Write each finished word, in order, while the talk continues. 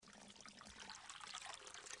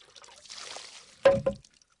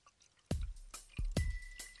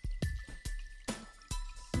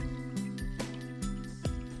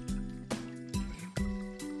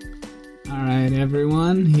right,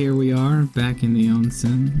 everyone. Here we are, back in the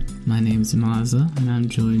onsen. My name's Maza, and I'm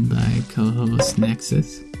joined by co-host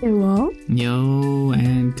Nexus. Hello. Yo,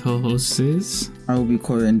 and co-host Sis. I will be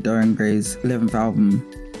quoting Dorian Gray's 11th album,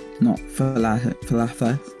 not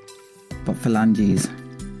Falafel, but Phalanges.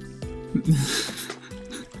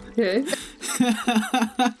 Okay.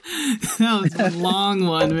 That was a long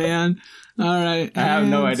one, man. All right. I have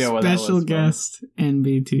no idea what that was. Special guest,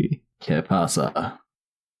 NBT. Que pasa?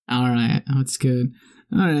 All right, that's good.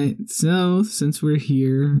 All right, so since we're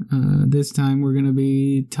here, this time we're going to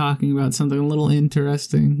be talking about something a little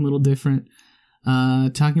interesting, a little different.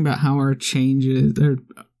 Talking about how our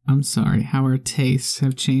how our tastes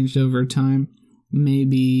have changed over time.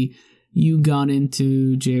 Maybe you got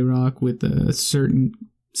into J-Rock with a certain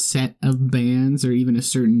set of bands or even a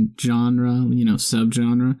certain genre,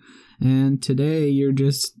 subgenre, and today you're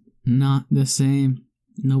just not the same.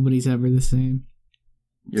 Nobody's ever the same.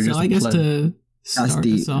 So I guess to start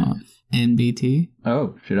us off, NBT.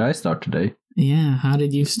 Oh, should I start today? Yeah, how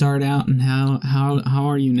did you start out and how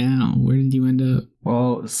are you now? Where did you end up?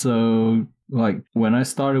 Well, so when I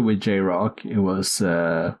started with J-Rock, it was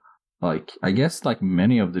I guess like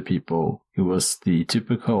many of the people, it was the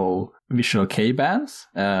typical Visual K bands,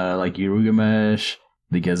 like Gilgamesh,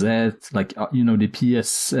 the Gazette, the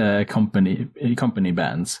PS company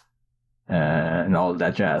bands, and all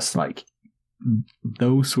that jazz. Like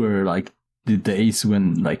those were like the days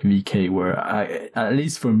when like VK were, at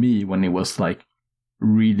least for me, when it was like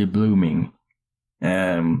really blooming.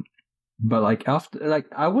 But like after, like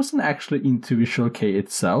I wasn't actually into Visual K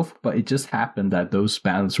itself, but it just happened that those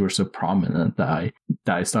bands were so prominent that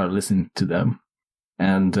I started listening to them.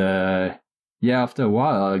 And after a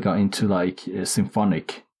while I got into like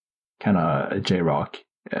symphonic kind of J-Rock.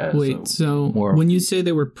 Wait, so when you say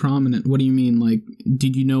they were prominent, what do you mean? Like,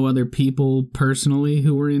 did you know other people personally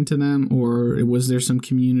who were into them, or was there some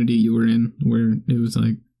community you were in where it was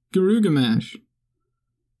like Gilgamesh?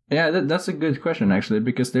 Yeah, that's a good question, actually,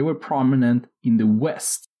 because they were prominent in the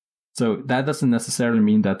West. So that doesn't necessarily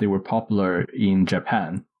mean that they were popular in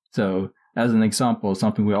Japan. So as an example,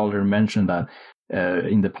 something we already mentioned that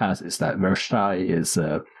in the past is that Versailles is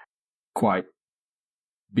quite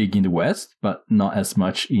big in the West, but not as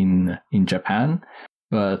much in Japan.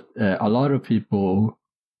 But a lot of people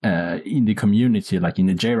in the community, like in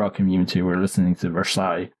the J-Rock community, were listening to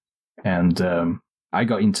Versailles. And I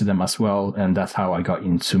got into them as well, and that's how I got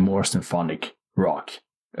into more symphonic rock.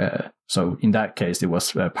 So in that case, it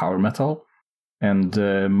was power metal. And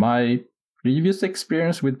my previous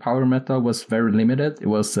experience with power metal was very limited. It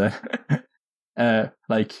was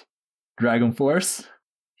like Dragon Force,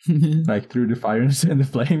 like Through the Fire and the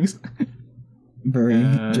Flames. Very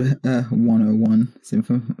 101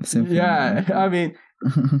 symphony. Yeah, I mean,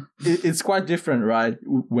 it's quite different, right?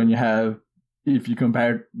 When if you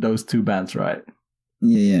compare those two bands, right?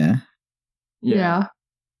 Yeah.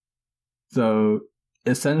 So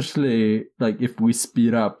essentially, like if we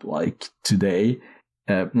speed up like today,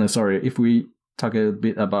 if we talk a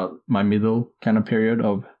bit about my middle kind of period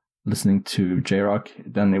of listening to J-Rock,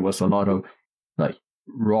 then it was a lot of like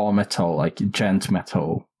raw metal, like gent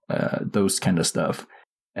metal, those kind of stuff.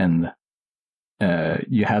 And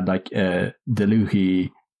you had like Deluhi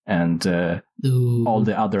and all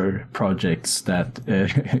the other projects that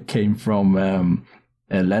came from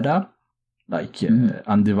Leda, like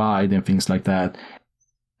Undivide and things like that.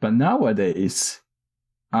 But nowadays,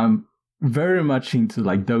 I'm very much into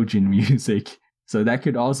like Dojin music, so that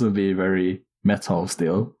could also be very metal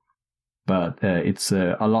still. But it's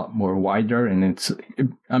a lot more wider, and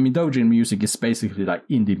Dojin music is basically like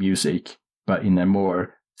indie music, but in a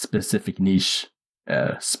more specific niche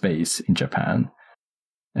space in Japan,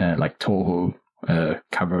 like Toho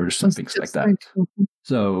covers and things like that.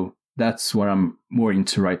 So that's what I'm more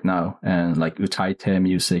into right now, and like Utaite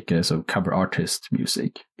music, so cover artist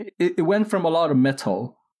music. It went from a lot of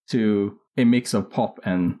metal to a mix of pop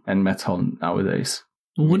and metal nowadays.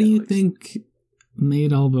 What do you think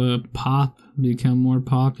made all the pop become more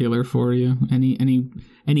popular for you?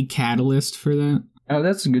 Any catalyst for that? Oh,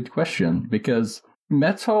 that's a good question, because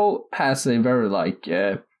metal has a very like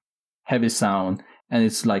heavy sound, and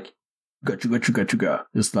it's like ga.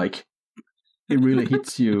 It's like it really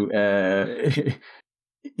hits you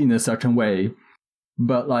in a certain way.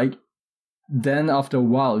 But like then after a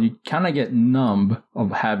while, you kind of get numb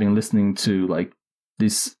of listening to like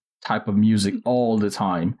this type of music all the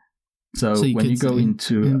time. So when you go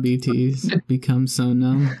into MBTs become so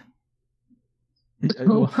numb.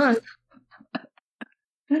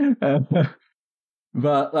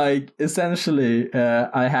 But like essentially,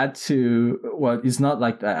 I had to. Well, it's not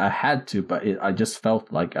like I had to, but I just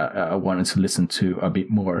felt like I wanted to listen to a bit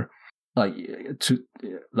more, like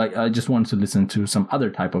I just wanted to listen to some other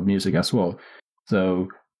type of music as well. So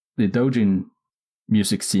the Dojin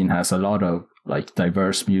music scene has a lot of like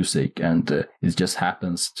diverse music, and it just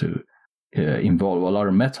happens to involve a lot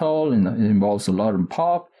of metal, and it involves a lot of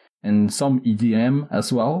pop and some EDM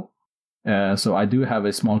as well. So I do have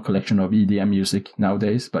a small collection of EDM music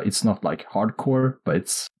nowadays, but it's not like hardcore, but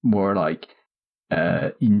it's more like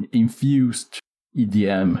infused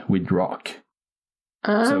EDM with rock.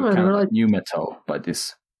 So kind of like new metal, but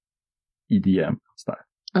this EDM style.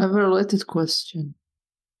 I have a related question.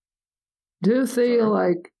 Do you feel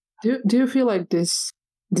like this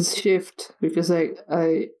shift, because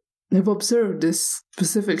I have observed this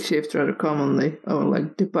specific shift rather commonly, or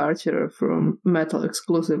like departure from metal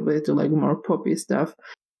exclusively to like more poppy stuff.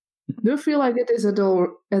 Do you feel like it is at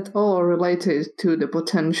all related to the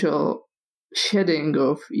potential shedding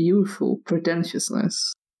of youthful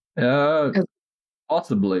pretentiousness?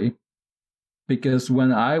 Possibly. Because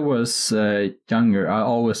when I was younger, I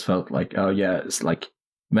always felt like, oh yeah, it's like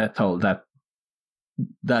metal,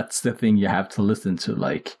 that's the thing you have to listen to,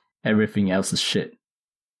 like everything else is shit.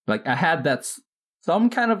 Like I had some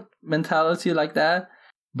kind of mentality like that,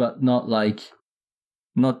 but not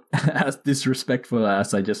as disrespectful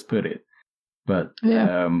as I just put it. But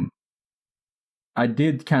yeah. I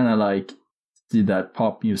did kind of like see that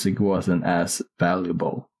pop music wasn't as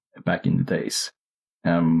valuable back in the days.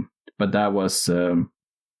 But that was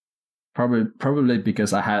probably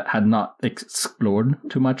because I had not explored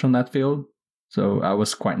too much on that field, so I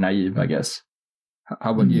was quite naive, I guess.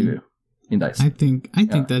 How about you, Indice? I think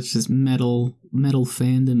that's just metal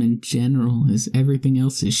fandom in general. Is everything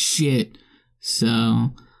else is shit.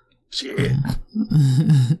 So shit.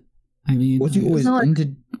 I mean, what you always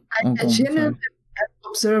ended. I genuinely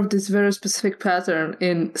observed this very specific pattern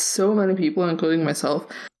in so many people, including myself.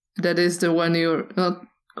 That is the when you're not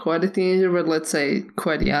quite a teenager, but let's say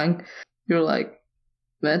quite young, you're like,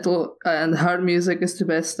 metal and hard music is the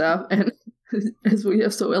best stuff, and as we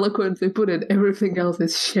have so eloquently put it, everything else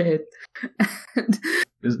is shit.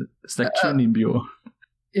 It's like Chunibyo.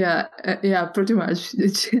 Yeah, pretty much.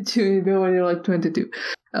 It's Chunibyo when you're like 22.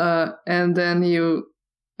 And then you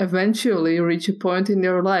eventually reach a point in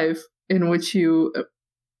your life in which you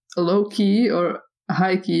low-key or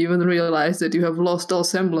high-key even realize that you have lost all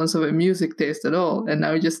semblance of a music taste at all, and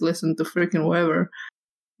now you just listen to freaking whatever.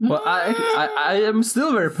 Well, I am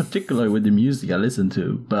still very particular with the music I listen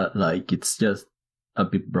to, but like it's just a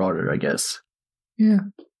bit broader, I guess. Yeah.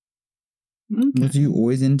 Okay. Was you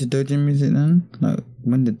always into Dojin music then? Like,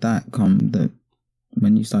 when did that come?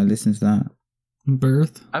 When you started listening to that?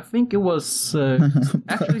 Birth? I think it was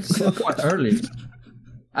actually quite early.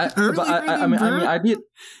 I mean, I did.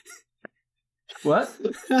 What?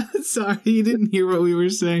 Sorry, you didn't hear what we were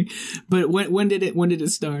saying. But when did it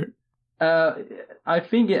start? I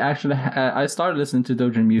think it actually. I started listening to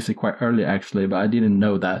Dojin music quite early, actually, but I didn't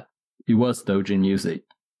know that it was Dojin music.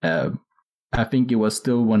 I think it was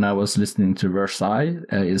still when I was listening to Versailles.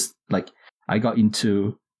 Is like I got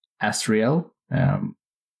into Asriel.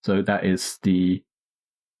 So that is the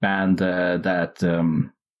band that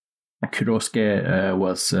Kurosuke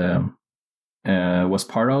was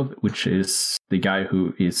part of, which is the guy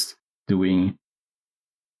who is doing.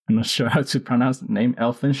 I'm not sure how to pronounce the name.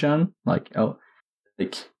 Elfenshun, Elfenshun.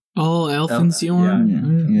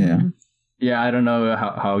 Yeah. I don't know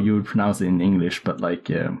how you would pronounce it in English, but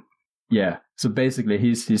yeah. So basically,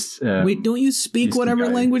 he's. Wait, don't you speak whatever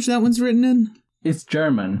language that one's written in? It's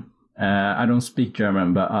German. I don't speak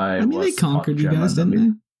German, but I mean, they conquered you guys,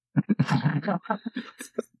 didn't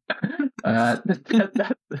they?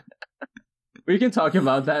 We can talk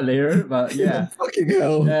about that later, but yeah. Fucking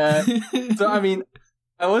hell. So, I mean,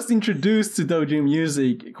 I was introduced to Dojin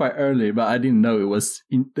music quite early, but I didn't know it was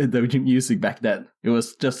in the Dojin music back then. It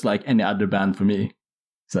was just like any other band for me.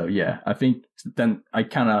 So, yeah, I think then I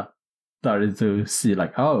kind of started to see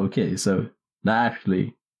like, oh, okay, so that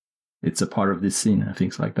actually, it's a part of this scene and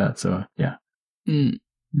things like that. So, yeah.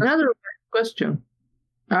 Another question.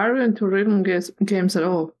 Are you into rhythm games at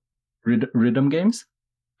all? Rhythm games?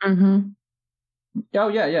 Mm-hmm. Oh,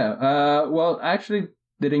 yeah. Well, I actually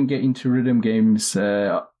didn't get into rhythm games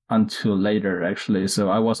until later, actually. So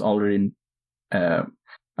I was already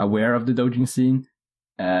aware of the Dojin scene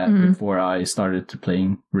before I started to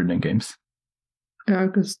playing rhythm games. Yeah,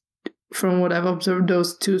 because from what I've observed,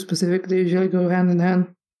 those two specifically usually go hand in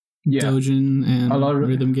hand. Yeah. Dojin and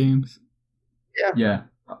rhythm games. Yeah.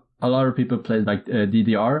 A lot of people play like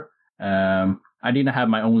DDR. I didn't have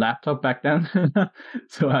my own laptop back then,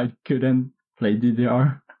 so I couldn't play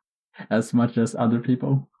DDR as much as other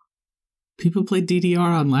people. People play DDR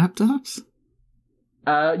on laptops?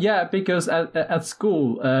 Yeah, because at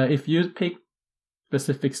school, if you pick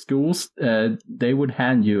specific schools, they would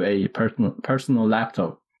hand you a personal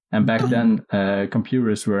laptop. And back then,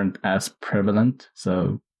 computers weren't as prevalent.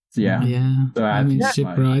 So, yeah. Yeah. So I mean,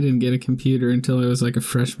 shit, bro, I didn't get a computer until I was like a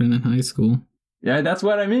freshman in high school. Yeah, that's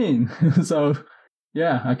what I mean. So,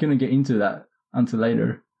 yeah, I couldn't get into that until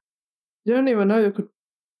later. You don't even know you could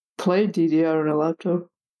play DDR on a laptop.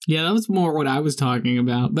 Yeah, that was more what I was talking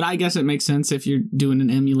about. But I guess it makes sense if you're doing an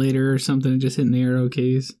emulator or something and just hitting the arrow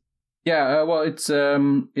keys. Yeah, well, it's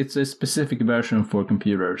a specific version for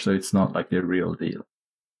computer, so it's not like the real deal.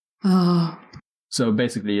 So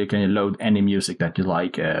basically, you can load any music that you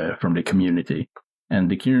like from the community, and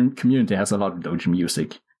the community has a lot of Doge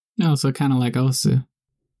music. Oh, so kind of like Osu.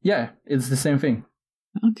 Yeah, it's the same thing.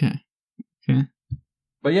 Okay.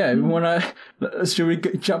 But yeah, should we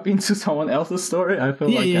jump into someone else's story? I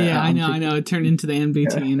feel I know. It turned into the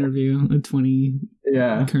NBT interview, the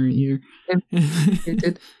current year.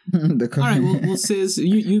 All right, well, Sis,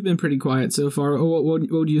 you've been pretty quiet so far. What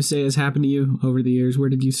would you say has happened to you over the years? Where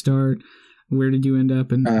did you start? Where did you end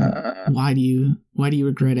up? And why do you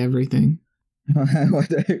regret everything? Why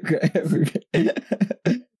do I regret everything?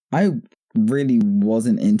 I really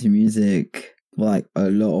wasn't into music for like a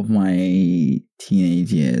lot of my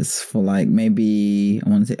teenage years. For like maybe I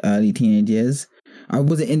want to say early teenage years. I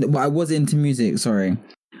was into music. Sorry,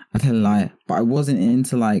 I tell a lie. But I wasn't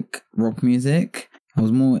into like rock music. I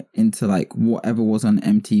was more into like whatever was on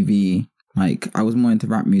MTV. Like I was more into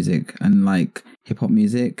rap music and like hip hop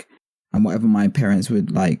music and whatever my parents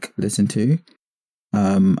would like listen to.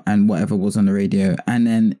 And whatever was on the radio. And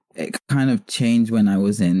then it kind of changed when I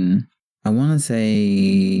was in, I want to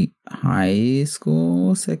say high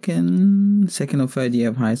school, second or third year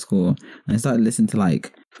of high school. And I started listening to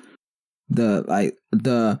like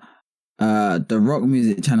the rock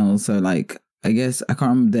music channels. So like, I guess I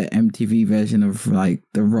can't remember the MTV version of like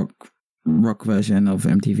the rock version of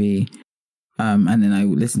MTV. And then I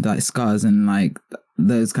listened to like Scars and like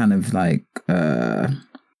those kind of like,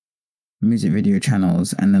 music video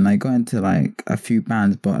channels, and then I got into like a few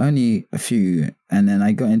bands, but only a few, and then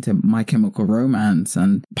I got into My Chemical Romance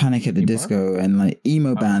and Panic at the Disco and like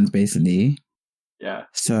emo bands basically. Yeah.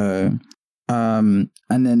 So and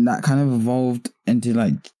then that kind of evolved into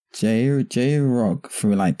like J rock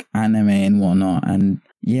through like anime and whatnot, and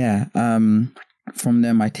yeah, from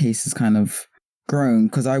there my taste has kind of grown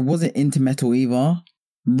because I wasn't into metal either.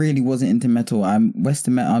 Really wasn't into metal.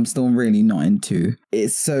 Western metal I'm still really not into.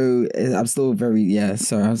 I'm still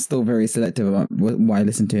very selective about what I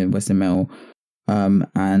listen to in Western metal.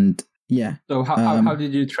 And yeah. So how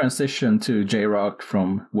did you transition to J-rock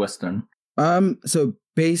from Western? So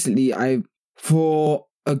basically for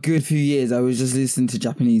a good few years I was just listening to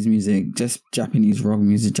Japanese music, just Japanese rock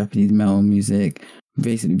music, Japanese metal music,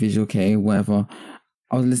 basically Visual Kei, whatever.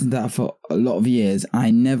 I was listening to that for a lot of years.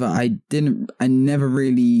 I never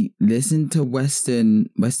really listened to Western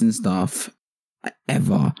stuff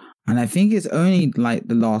ever. And I think it's only like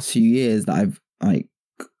the last few years that I've like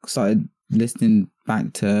started listening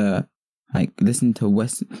back to like listen to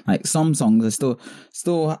Western, like some songs are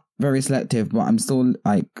still very selective, but I'm still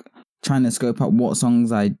like trying to scope out what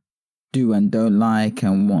songs I do and don't like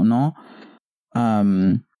and whatnot.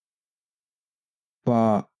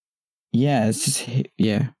 But yeah, it's just,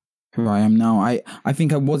 yeah, who I am now. I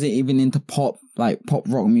think I wasn't even into pop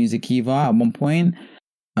rock music either at one point,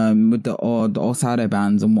 with the Osado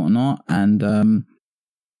bands and whatnot. And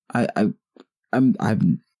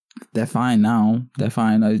they're fine now. They're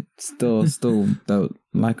fine. I still don't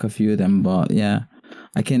like a few of them, but yeah,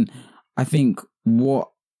 I think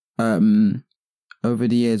what over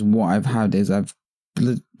the years what I've had is I've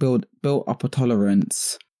built up a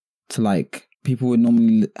tolerance to like. People would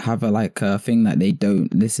normally have a thing that they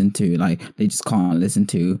don't listen to, like they just can't listen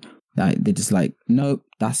to, like they're just like, nope,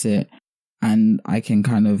 that's it. And I can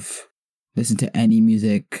kind of listen to any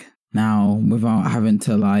music now without having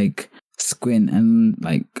to like squint and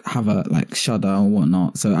like have a like shudder or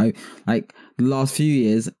whatnot. So I like the last few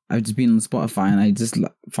years I've just been on Spotify and I just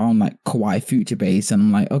found like Kawaii Future Bass and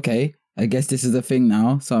I'm like, okay, I guess this is a thing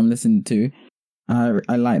now, so I'm listening to.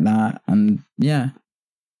 I like that, and yeah.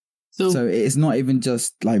 So it's not even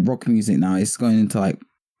just like rock music now, it's going into like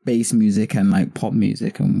bass music and like pop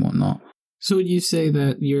music and whatnot. So would you say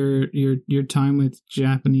that your time with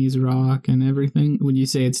Japanese rock and everything, would you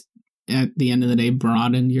say it's at the end of the day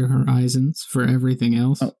broadened your horizons for everything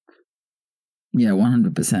else? Oh, yeah,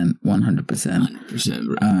 100%.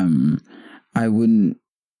 100%. I wouldn't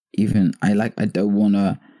even. I don't want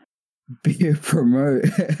to be promote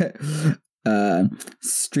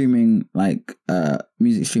streaming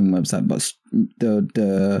music streaming website, but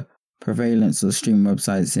the prevalence of streaming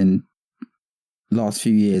websites in last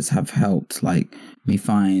few years have helped me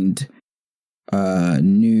find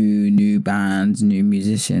new bands, new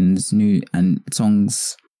musicians, new and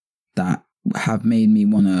songs that have made me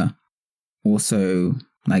want to also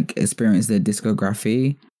experience their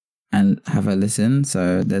discography and have a listen.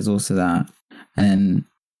 So there's also that, and then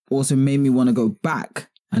also made me want to go back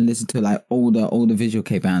and listen to older Visual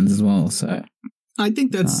Kei bands as well. So I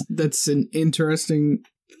think that's an interesting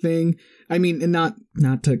thing. I mean, and not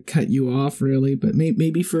to cut you off really, but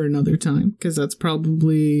maybe for another time, because that's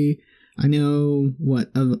probably, I know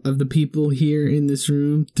of the people here in this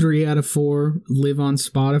room, 3 out of 4 live on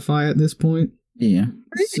Spotify at this point. Yeah.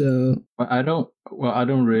 So I don't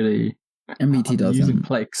really. MBT doesn't. Using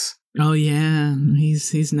Plex. Oh yeah,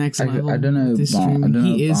 he's next level. I don't know.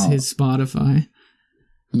 He is his Spotify.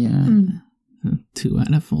 Yeah. 2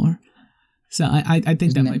 out of 4. So I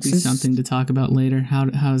think that might be something to talk about later.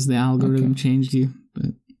 How's the algorithm changed you?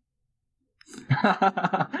 But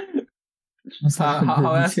how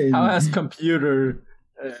has computer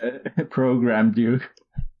programmed you?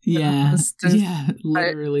 Yeah,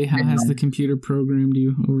 literally, how has the computer programmed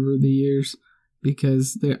you over the years?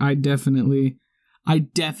 Because I definitely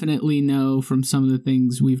know from some of the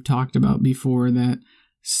things we've talked about before that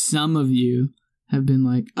some of you have been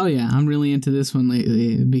like, oh yeah, I'm really into this one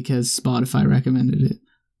lately because Spotify recommended it.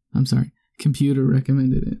 I'm sorry, computer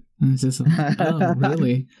recommended it. And it's just like, oh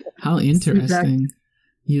really? How interesting.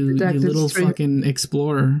 You little fucking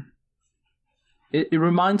explorer. It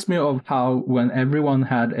reminds me of how when everyone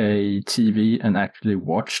had a TV and actually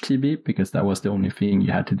watched TV, because that was the only thing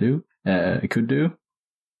you had to do, could do,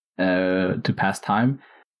 to pass time.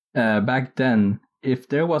 Back then, if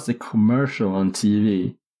there was a commercial on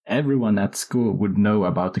TV, everyone at school would know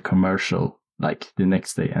about the commercial the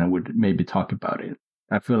next day and would maybe talk about it.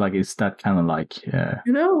 I feel like it's that kind of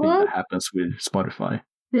you know what that happens with Spotify.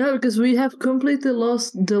 Yeah, because we have completely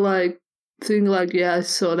lost the thing I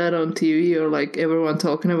saw that on TV, or everyone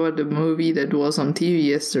talking about the movie that was on TV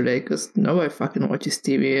yesterday, because nobody fucking watches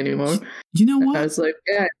TV anymore. You know what? I was like,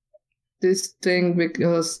 yeah, this thing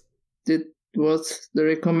because it was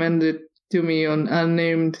recommended to me on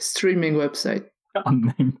unnamed streaming website.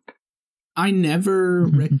 Unnamed. I never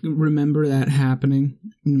remember that happening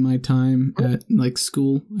in my time at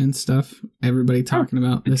school and stuff. Everybody talking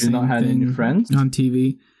about the same thing any friends on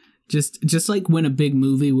TV. Just like when a big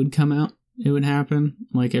movie would come out, it would happen.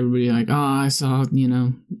 Everybody oh, I saw,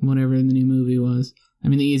 whatever the new movie was. I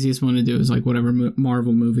mean, the easiest one to do is whatever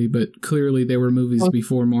Marvel movie, but clearly there were movies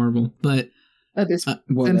before Marvel. But that is,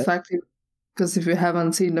 in fact, because if you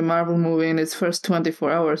haven't seen the Marvel movie in its first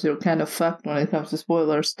 24 hours, you're kind of fucked when it comes to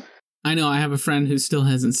spoilers. I know, I have a friend who still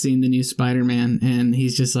hasn't seen the new Spider-Man, and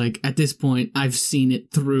he's just at this point, I've seen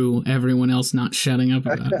it through everyone else not shutting up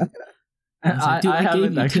about it. I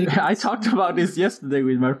haven't actually. I talked about this yesterday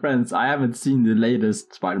with my friends. I haven't seen the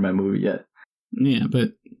latest Spider-Man movie yet. Yeah,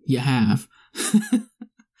 but you have.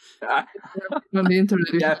 On the internet,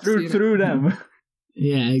 yeah, through them.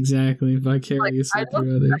 Yeah, exactly. Vicariously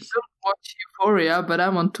through others. I don't watch Euphoria, but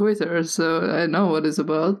I'm on Twitter, so I know what it's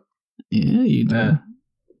about. Yeah, you do.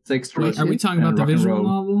 Wait, are we talking about the visual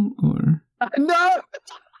novel or? No.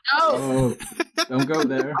 Oh, don't go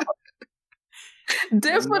there.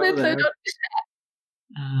 Definitely not.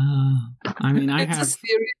 I mean, I have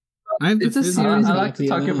it's a series. I like to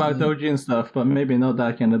talk about doujin stuff, but maybe not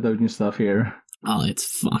that kind of doujin stuff here. Oh, it's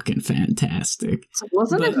fucking fantastic. So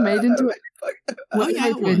wasn't it made into it? Well, yeah,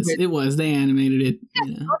 it was. It was. They animated it.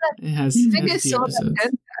 Yeah. It has. I think I saw that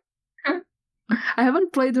hentai. I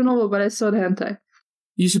haven't played the novel, but I saw the hentai.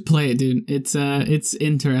 You should play it, dude. It's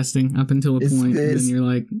interesting up until a point, and then you're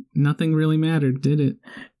like, nothing really mattered, did it?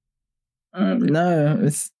 No,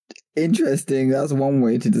 it's interesting. That's one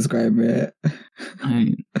way to describe it.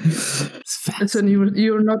 It's fascinating. So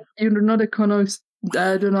you're not a I don't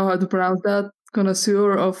know how to pronounce that,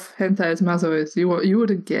 connoisseur of hentai as Masoist. You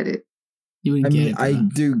wouldn't get it. You wouldn't get it. I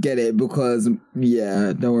do get it because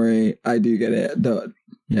don't worry, I do get it.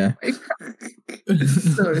 Yeah.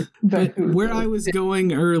 Sorry. But where I was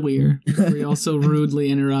going earlier, we also rudely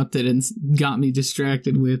interrupted and got me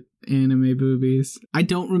distracted with anime boobies. I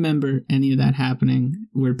don't remember any of that happening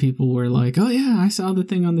where people were like, oh yeah, I saw the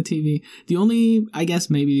thing on the TV.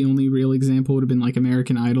 Maybe the only real example would have been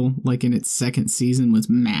American Idol, in its second season was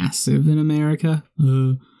massive in America.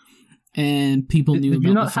 And people knew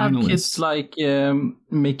about the finalists. Did you not have kids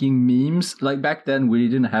making memes? Back then we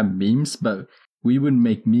didn't have memes, but we would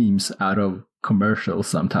make memes out of commercials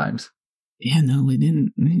sometimes. Yeah, no, we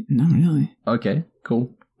didn't. Not really. Okay,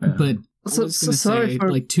 cool. But I was going to say,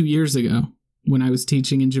 like 2 years ago, when I was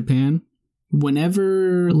teaching in Japan,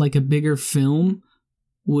 whenever like a bigger film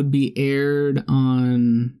would be aired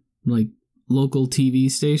on like local TV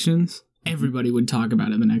stations, everybody would talk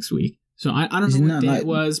about it the next week. So I don't know what day it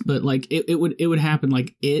was, but like it would happen.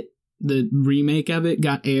 Like the remake of it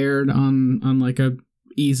got aired on like a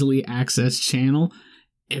easily accessed channel.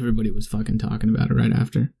 Everybody was fucking talking about it right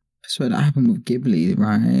after. So that happened with Ghibli,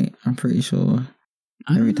 right? I'm pretty sure.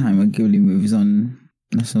 Every time a Ghibli movie's on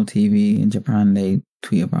national TV in Japan, they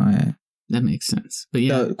tweet about it. That makes sense. But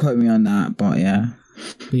yeah, don't quote me on that. But yeah,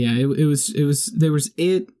 it was there was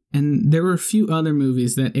it, and there were a few other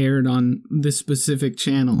movies that aired on this specific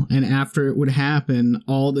channel. And after it would happen,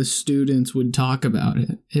 all the students would talk about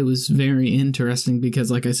it. It was very interesting because,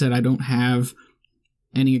 like I said, I don't have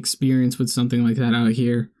any experience with something like that out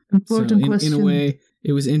here. Important question. In a way,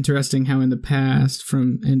 it was interesting how in the past,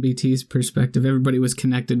 from NBT's perspective, everybody was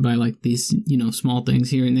connected by like these, small things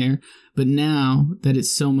here and there. But now that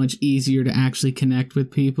it's so much easier to actually connect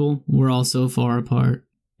with people, we're all so far apart.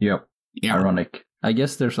 Yep. Yeah. Ironic. I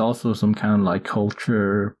guess there's also some kind of like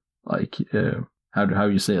culture, like how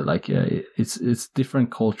you say it, like it's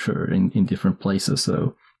different culture in different places.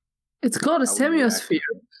 So it's called a semiosphere.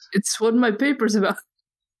 It's what my paper's about.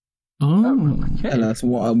 Oh, okay. Tell us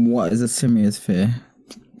what is a semiosphere?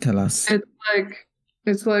 Tell us.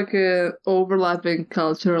 It's like a overlapping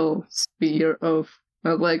cultural sphere of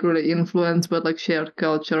not like really influence, but like shared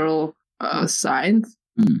cultural signs.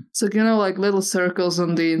 So like little circles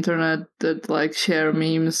on the internet that like share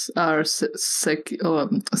memes are separate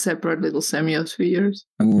little semiospheres.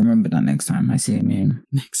 I will remember that next time I see a meme.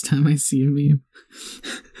 Next time I see a meme.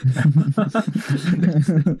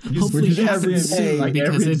 Hopefully every day, like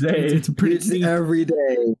every day. It's pretty every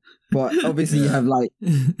day. But obviously you have like,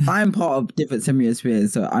 I'm part of different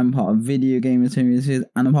semiospheres. So I'm part of video game semiospheres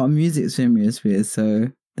and I'm part of music semiospheres. So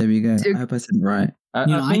there we go. I hope I said it right.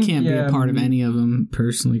 I can't be a part of any of them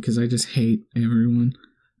personally because I just hate everyone.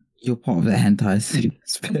 You're part of the hentai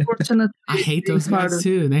semiosphere. Unfortunately, I hate those guys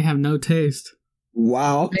too. They have no taste.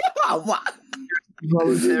 Wow. What?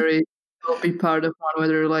 Voluntary. Will be part of one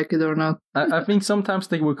whether you like it or not. I think sometimes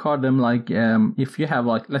they would call them like if you have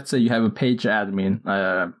like, let's say you have a page admin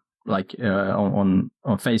like on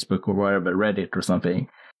Facebook or wherever, Reddit or something,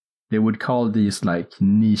 they would call these like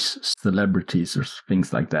niche celebrities or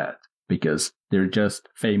things like that because they're just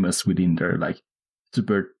famous within their like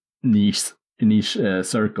super niche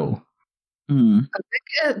circle. I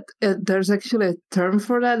think there's actually a term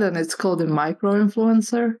for that, and it's called a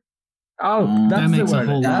micro-influencer. Oh, that's the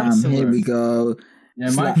word. Here we go.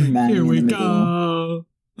 Yeah, here we go.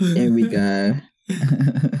 Here we go.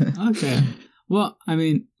 Okay. Well, I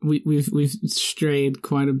mean, we've strayed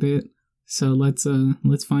quite a bit, so let's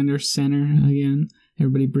find our center again.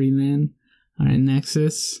 Everybody breathe in. All right,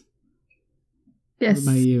 Nexus. Yes.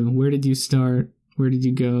 What about you? Where did you start? Where did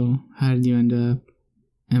you go? How did you end up?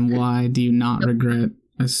 And why do you not regret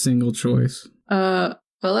a single choice? Well,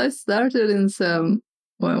 I started in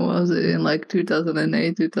when was it? In like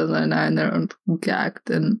 2008, 2009, around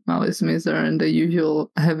Gact and Malice Miser and the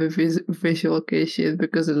usual heavy visual kei shit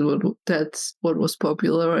because that's what was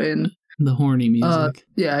popular in the horny music.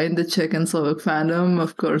 In the Czech and Slovak fandom.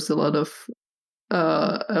 Of course, a lot of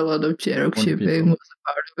J-Rock shipping was a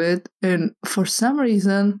part of it. And for some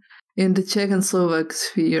reason, in the Czech and Slovak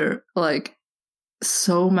sphere, like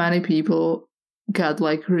so many people got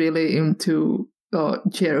like really into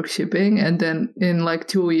J-Rock shipping, and then in like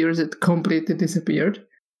 2 years it completely disappeared.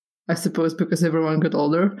 I suppose because everyone got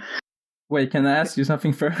older. Wait, can I ask you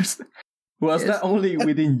something first? Was that only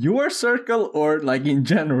within your circle or like in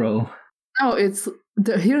general? No,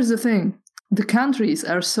 here's the thing. The countries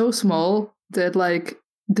are so small that like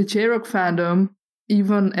the J-Rock fandom,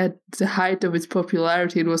 even at the height of its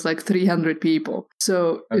popularity, it was like 300 people.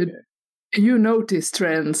 So you notice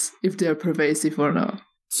trends if they're pervasive or not.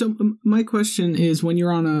 So my question is, when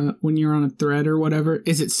you're on a thread or whatever,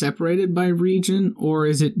 is it separated by region, or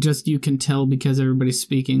is it just you can tell because everybody's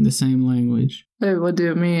speaking the same language? Hey, what do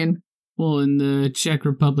you mean? Well, in the Czech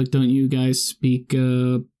Republic, don't you guys speak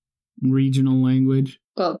regional language?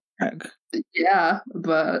 Well, yeah,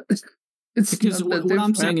 but it's because what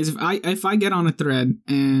I'm saying is, if I get on a thread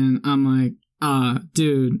and I'm like,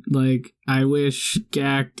 dude, like, I wish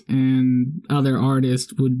Gact and other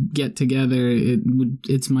artists would get together.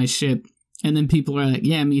 It's my shit. And then people are like,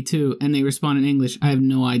 yeah, me too. And they respond in English. I have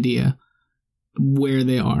no idea where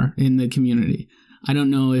they are in the community. I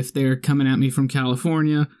don't know if they're coming at me from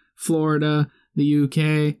California, Florida, the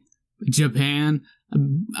UK, Japan,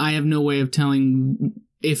 I have no way of telling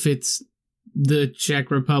if it's the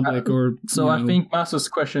Czech Republic or. So I think Maso's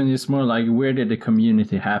question is more like, where did the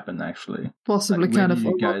community happen actually? Possibly Like, kind where of do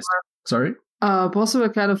you all guys? over. Sorry. Possibly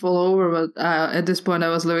kind of all over, but at this point I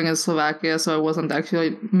was living in Slovakia, so I wasn't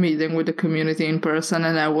actually meeting with the community in person,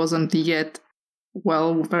 and I wasn't yet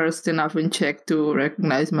well versed enough in Czech to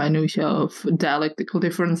recognize minutiae of dialectical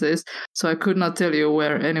differences, so I could not tell you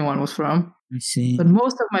where anyone was from. I see. But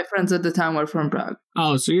most of my friends at the time were from Prague.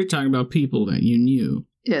 Oh, so you're talking about people that you knew.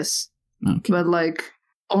 Yes, Okay. but like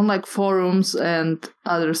on like forums and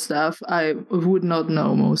other stuff, I would not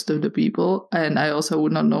know most of the people, and I also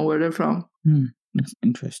would not know where they're from. That's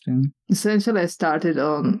interesting. Essentially, I started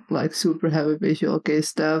on like super heavy visual kei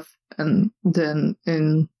stuff, and then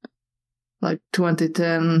in like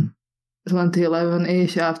 2010,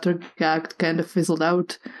 2011-ish, after GACT kind of fizzled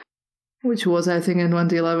out, which was, I think, in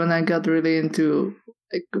 2011, I got really into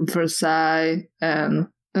like Versailles and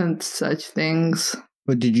such things.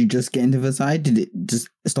 But did you just get into Versailles? Did it just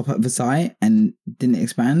stop at Versailles and didn't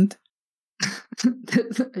expand?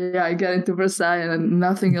 Yeah, I got into Versailles and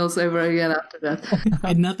nothing else ever again after that.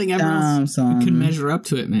 And nothing ever Damn, else son. can measure up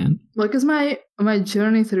to it, man. Like, cause my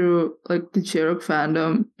journey through like the J-Rock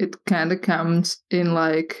fandom, it kind of comes in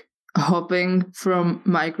like hopping from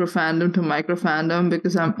micro fandom to micro fandom,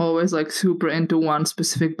 because I'm always like super into one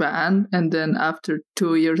specific band, and then after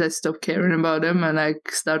 2 years I stop caring about them and I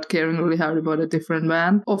start caring really hard about a different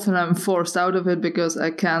band. Often I'm forced out of it because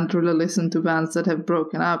I can't really listen to bands that have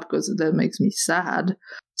broken up, because that makes me sad.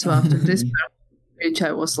 So after this band, which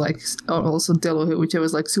I was like, also Delohi, which I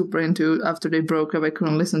was like super into, after they broke up I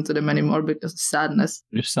couldn't listen to them anymore because of sadness.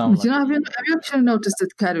 You sound But you know, have you actually noticed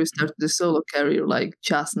that Karu started the solo career like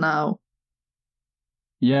just now?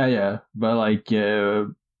 Yeah, but like,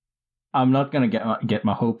 I'm not gonna get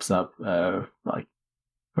my hopes up, like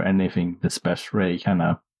for anything the Special Ray kind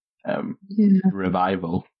of Yeah.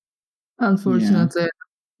 revival. Unfortunately,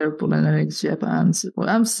 they're pulling against Japan. So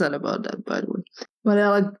I'm sad about that, by the way. But I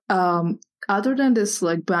like, other than this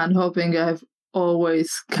like band hopping, I've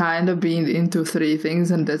always kind of been into three things,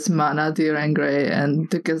 and that's Mana, Deer and Grey, and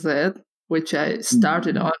the Gazette, which I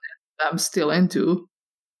started on and I'm still into.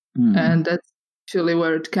 And that's actually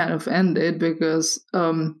where it kind of ended, because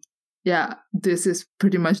this is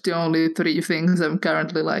pretty much the only three things I'm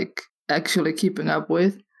currently like actually keeping up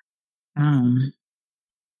with.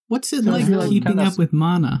 What's it So I like feel like keeping kinda up with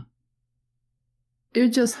Mana? You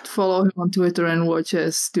just follow him on Twitter and watch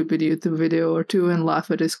a stupid YouTube video or two and laugh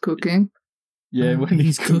at his cooking. Yeah, when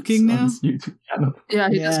He's he cooking cooks on now? his YouTube channel. Yeah,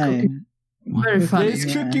 he does cooking. Very Wow. funny.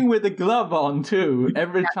 He's cooking with a glove on too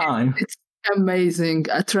every time. It's amazing.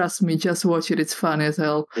 Trust me, just watch it. It's funny as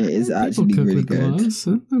hell. It is People actually cook really with good. gloves.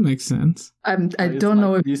 That makes sense. I It's don't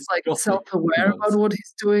know like if he's these like gothic self-aware gloves. about what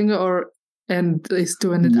he's doing and he's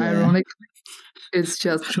doing it Yeah. ironically. It's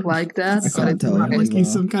just like that. I but can't it's tell funny. him. Like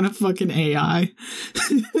he's some kind of fucking AI.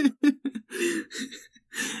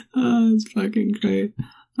 Oh, it's fucking great.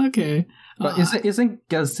 Okay. But isn't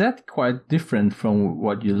Gazette quite different from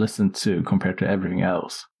what you listen to compared to everything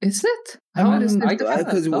else? Is it? I How mean, is it? I-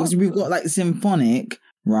 Because we've got like symphonic,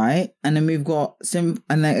 right? And then we've got and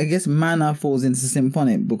like, I guess Mana falls into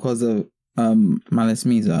symphonic because of Malice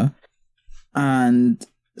Misa. And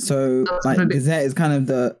so That's like really- Gazette is kind of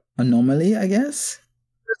the anomaly, I guess.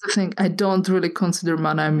 That's the thing. I don't really consider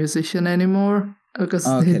Mana a musician anymore, because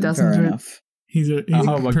Okay, he doesn't fair really. enough. He's a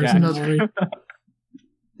Oh, my personality.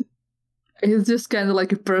 He's just kind of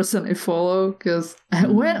like a person I follow. Because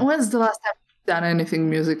when's the last time you've done anything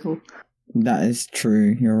musical? That is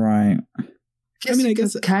true. You're right. I mean, I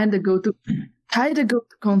guess- kind of go to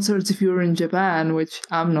concerts if you're in Japan, which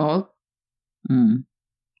I'm not. Mm.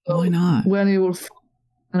 Why not? When you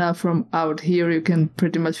were from out here, you can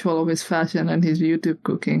pretty much follow his fashion and his YouTube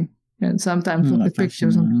cooking, and sometimes look Like at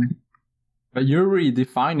pictures. fashion, But you're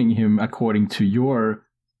redefining him according to your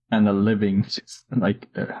and a living, like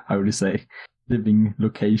how would you say, living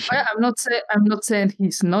location. I'm not saying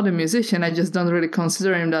he's not a musician. I just don't really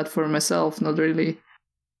consider him that for myself. Not really,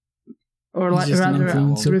 or He's like just an rather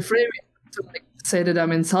influencer. reframe it to like say that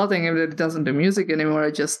I'm insulting him that he doesn't do music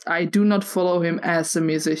anymore. I do not follow him as a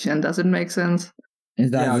musician. Does it make sense?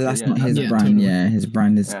 Is that Yeah, okay, that's yeah, not his yeah, brand? totally. Yeah, his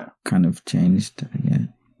brand is Yeah. kind of changed. Yeah.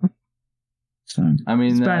 So I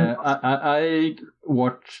mean, It's brand- Uh, I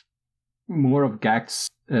watch more of Gak's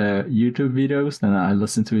YouTube videos than I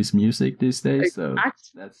listen to his music these days. So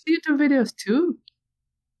Actually, that's YouTube videos too.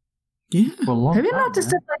 Yeah. for a long Have you time,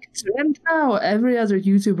 noticed man. that like a trend now? Every other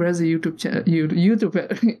YouTuber has a YouTube channel. YouTube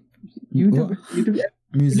What?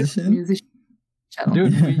 musician. musician. channel.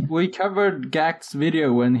 Dude, we covered Gak's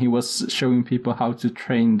video when he was showing people how to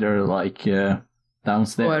train their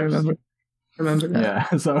downstairs. Oh, I remember that.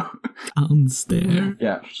 Yeah, so Downstairs.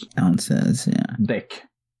 yeah, Downstairs, yeah. Dick.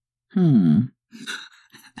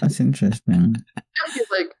 That's interesting. I feel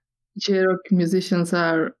like J-Rock musicians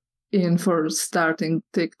are in for starting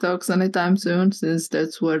TikToks anytime soon, since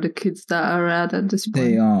that's where the kids that are at this point.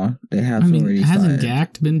 They are. They have I mean, already hasn't started.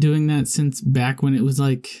 Gact been doing that since back when it was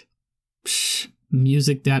like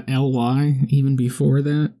music.ly, even before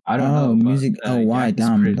that? I don't Oh, know. music. But, Oh, why? Gak is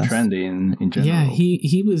Damn. pretty That's- trendy in general. Yeah,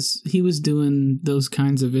 he was doing those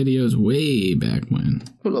kinds of videos way back when.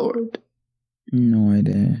 Lord. No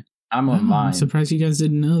idea. I'm on Oh, I'm mine. surprised you guys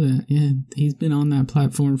didn't know that. Yeah, he's been on that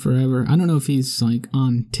platform forever. I don't know if he's like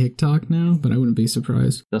on TikTok now, but I wouldn't be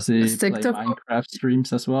surprised. Does he Is play TikTok- Minecraft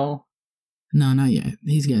streams as well? No, not yet.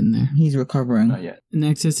 He's getting there. He's recovering. Not yet.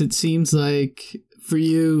 Nexus, it seems like for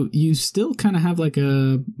you still kind of have like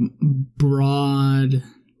a broad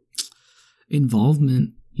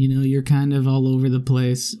involvement. You know, you're kind of all over the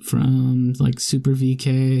place, from like Super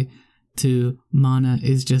VK to Mana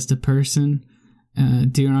is just a person.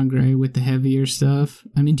 Deer on Grey with the heavier stuff.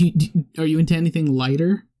 I mean, are you into anything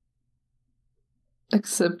lighter?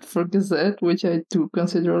 Except for Gazette, which I do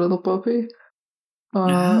consider a little poppy.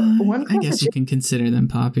 I guess you can consider them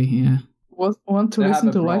poppy, yeah. Want to They have listen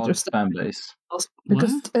a to broad lighter stuff. fan base.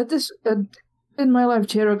 Because What? in my life,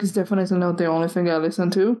 J-Rock is definitely not the only thing I listen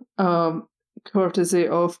to. Courtesy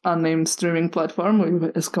of unnamed streaming platform,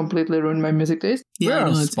 which has completely ruined my music taste. Yeah, We're I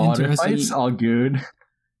on know, it's Spotify. interesting. It's all good.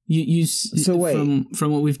 So wait.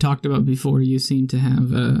 from what we've talked about before, you seem to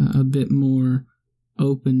have a bit more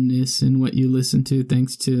openness in what you listen to,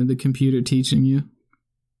 thanks to the computer teaching you.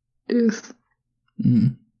 Yes.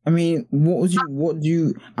 Mm. I mean, what do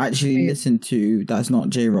you actually listen to that's not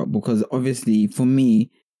J-Rock? Because obviously for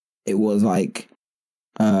me, it was like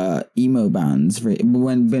emo bands, right?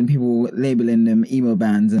 When people were labeling them emo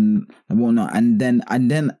bands and whatnot, and then I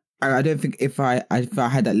don't think if I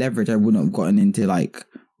had that leverage, I wouldn't have gotten into like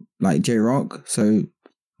J-Rock. So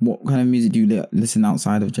what kind of music do you listen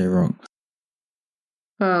outside of J-Rock?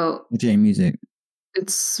 Well, J music.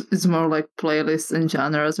 it's more like playlists and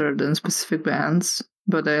genres rather than specific bands.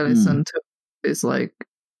 But I listen to is like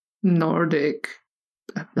Nordic.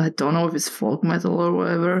 I don't know if it's folk metal or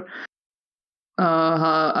whatever.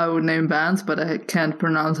 I would name bands, but I can't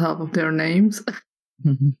pronounce half of their names.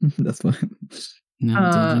 That's fine.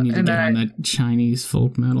 No, dude, you need to and get on that Chinese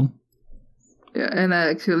folk metal. Yeah, and I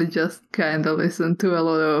actually just kind of listen to a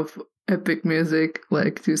lot of epic music,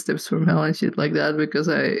 like Two Steps from Hell and shit like that, because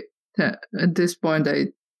at this point I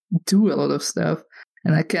do a lot of stuff,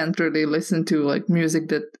 and I can't really listen to like music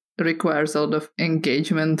that requires a lot of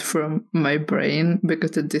engagement from my brain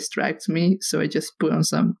because it distracts me. So I just put on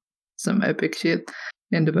some epic shit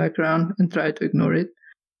in the background and try to ignore it.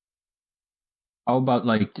 How about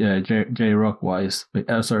like J-Rock wise?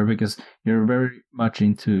 Sorry, because you're very much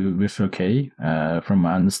into Visual K, from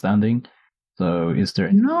my understanding. So is there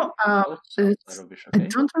any outside of Visual I K?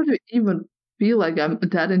 don't really even feel like I'm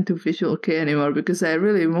that into Visual K anymore, because I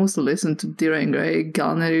really mostly listen to Deer and Grey,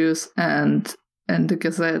 Galnerius, and the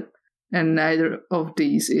Gazette, and neither of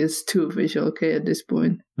these is too Visual K at this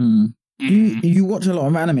point. You watch a lot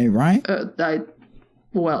of anime, right?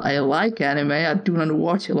 I like anime. I do not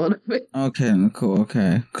watch a lot of it. Okay, cool.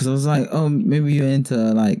 Okay, because I was like, oh, maybe you're into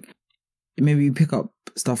like, maybe you pick up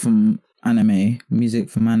stuff from anime, music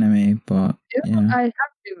from anime, but yeah. I have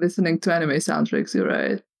been listening to anime soundtracks. You're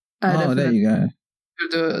right. There you go.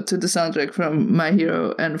 To the soundtrack from My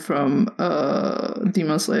Hero and from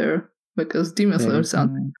Demon Slayer, because Demon Slayer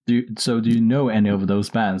sound. Do you know any of those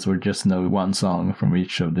bands, or just know one song from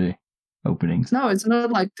each of the openings? No, it's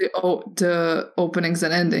not like the openings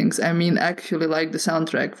and endings. I mean, actually, like the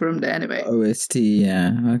soundtrack from the anime. OST,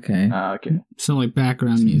 yeah. Okay. Okay. So like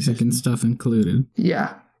background music and stuff included.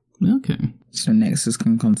 Yeah. Okay. So Nexus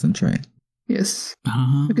can concentrate. Yes.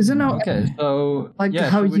 Uh-huh. Because Okay, so like yeah,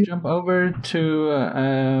 how should we you- jump over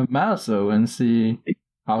to Maso and see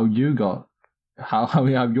how you got how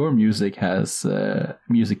your music taste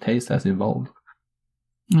has evolved?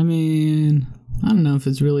 I mean, I don't know if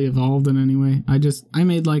it's really evolved in any way. I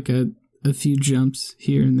made like a few jumps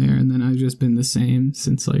here and there, and then I've just been the same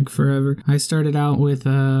since like forever. I started out with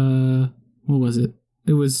what was it?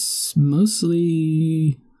 It was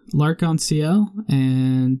mostly Lark-on CL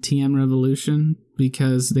and TM Revolution,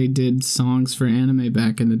 because they did songs for anime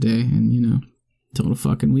back in the day, and you know, total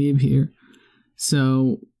fucking weeb here.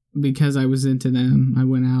 So because I was into them, I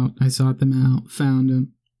went out, I sought them out, found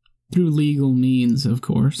them through legal means, of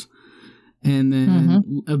course, and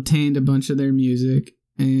then obtained a bunch of their music.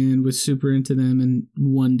 and was super into them. And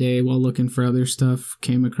one day, while looking for other stuff,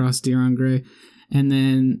 came across Dir en Grey, and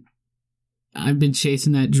then I've been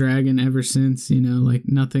chasing that dragon ever since. You know, like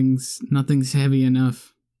nothing's heavy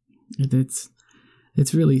enough.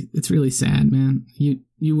 It's really sad, man. You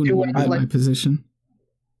wouldn't want to be in my position.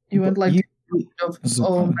 You went like of That's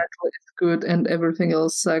all okay. metal is good and everything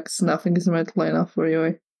else sucks. Nothing is metal enough for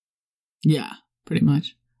you. Yeah, pretty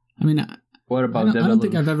much. I mean, What I about don't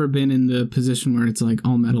think I've ever been in the position where it's like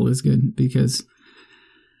all metal is good, because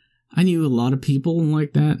I knew a lot of people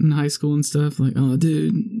like that in high school and stuff. Like, oh,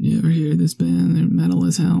 dude, you ever hear this band? They're metal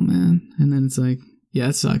as hell, man. And then it's like, yeah,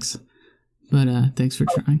 it sucks. But thanks for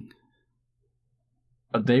trying.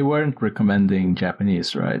 But they weren't recommending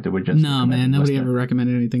Japanese, right? They were just No, man, nobody Western. ever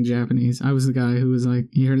recommended anything Japanese. I was the guy who was like,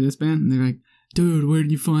 you heard of this band? And they're like, dude, where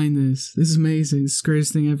did you find this? This is amazing. This is the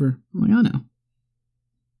greatest thing ever. I'm like, I know.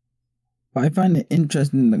 But I find it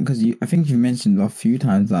interesting because I think you mentioned a few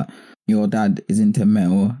times that your dad is into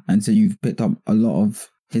metal, and so you've picked up a lot of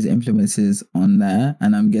his influences on there.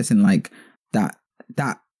 And I'm guessing like that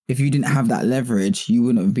if you didn't have that leverage, you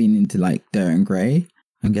wouldn't have been into like Dir en Grey,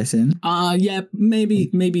 I'm guessing. Yeah,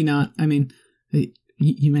 maybe not. I mean,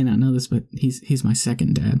 you may not know this, but he's my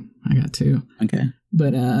second dad. I got two. Okay.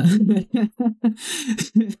 But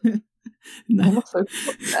Almost like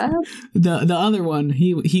that. the other one,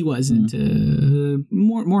 he was into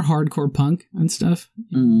more hardcore punk and stuff.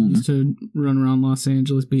 He used to run around Los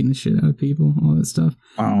Angeles beating the shit out of people, all that stuff.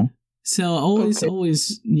 Wow. So always,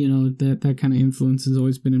 you know, that kind of influence has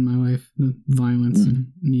always been in my life, the violence and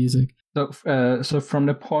music. So from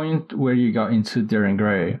the point where you got into Dir en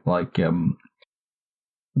Grey, like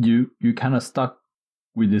you kind of stuck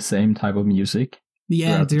with the same type of music.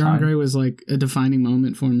 Yeah, throughout the Dir en time? Grey was like a defining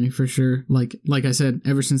moment for me, for sure. Like I said,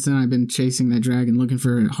 ever since then I've been chasing that dragon, looking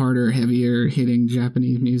for harder, heavier hitting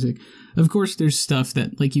Japanese music. Of course, there's stuff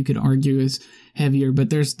that like you could argue is heavier, but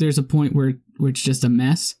there's a point where it's just a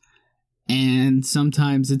mess. And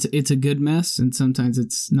sometimes it's a good mess, and sometimes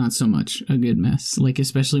it's not so much a good mess. Like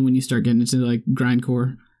especially when you start getting into like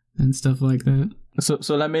grindcore and stuff like that. So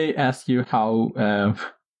let me ask you how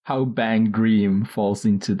Bang Dream falls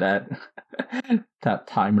into that that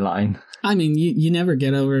timeline. I mean, you never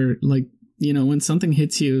get over, like, you know, when something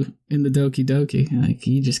hits you in the Doki Doki, like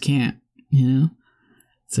you just can't, you know.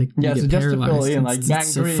 It's like you Yeah, get so just to paralyzed. fill in, like It's Bang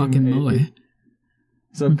so Dream, fucking moe.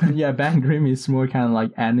 So yeah, Bang Dream is more kind of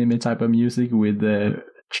like anime type of music with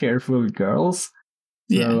cheerful girls.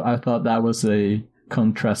 So Yeah. I thought that was a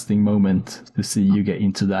contrasting moment to see you get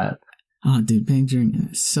into that. Oh, dude, Bang Dream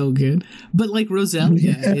is so good. But like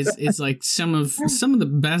Rosalia is like some of the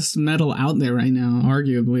best metal out there right now,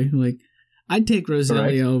 arguably. Like I'd take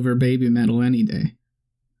Rosalia over Baby Metal any day.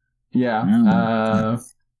 Yeah.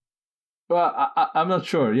 Well, I'm not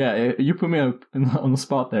sure. Yeah, you put me on the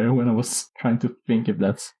spot there when I was trying to think if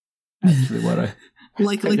that's actually what I...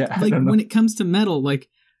 Like Yeah, I don't know. when it comes to metal, like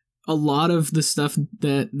a lot of the stuff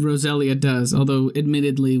that Rosalia does, although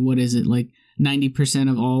admittedly, what is it, like 90%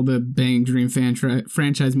 of all the Bang Dream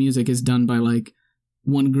franchise music is done by like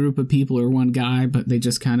one group of people or one guy, but they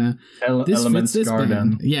just kind of Elements Garden.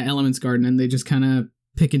 band. Yeah, Elements Garden, and they just kind of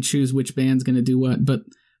pick and choose which band's going to do what. But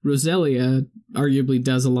Rosalia arguably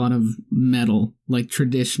does a lot of metal, like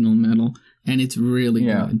traditional metal, and it's really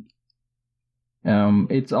good.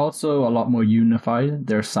 It's also a lot more unified,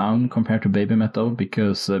 their sound, compared to Baby Metal,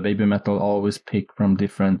 because Baby Metal always pick from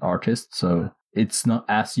different artists, so it's not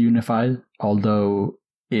as unified, although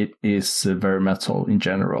it is very metal in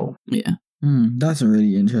general. Yeah. That's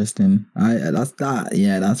really interesting.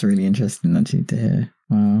 That's really interesting actually to hear.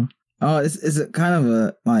 Wow. Oh, is it kind of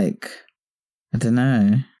a like, I don't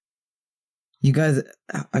know. You guys,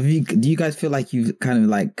 do you guys feel like you've kind of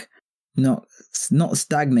like not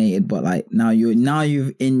stagnated, but like now you know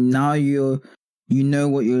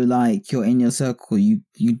what you're like, you're in your circle, you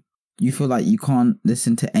feel like you can't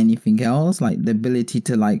listen to anything else, like the ability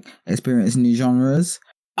to like experience new genres?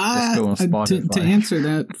 Just go on Spotify. To answer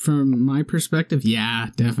that from my perspective, yeah,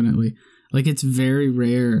 definitely. Like it's very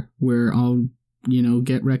rare where I'll, you know,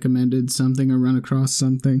 get recommended something or run across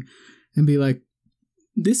something and be like,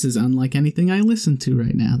 this is unlike anything I listen to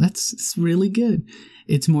right now. It's really good.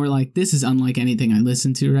 It's more like, this is unlike anything I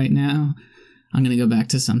listen to right now. I'm going to go back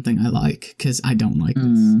to something I like because I don't like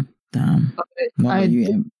this. Damn. What about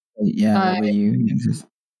you? Yeah, what about you?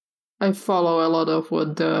 I follow a lot of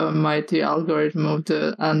what the mighty algorithm of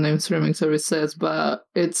the unnamed streaming service says, but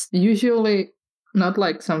it's usually not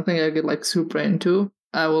like something I get like super into.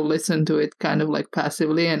 I will listen to it kind of like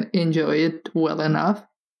passively and enjoy it well enough.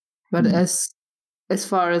 But as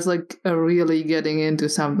far as like really getting into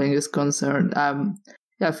something is concerned,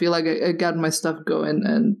 I feel like I got my stuff going,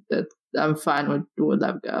 and that I'm fine with what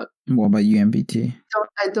I've got. What about you, MBT?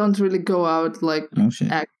 I don't really go out like Oh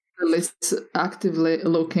shit. actively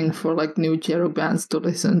looking for like new J-Rock bands to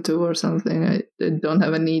listen to or something. I don't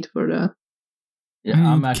have a need for that. Yeah, I mean,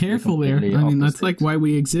 I'm actually careful there. I completely mean, that's opposite. like why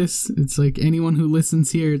we exist. It's like anyone who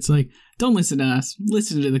listens here, it's like, don't listen to us.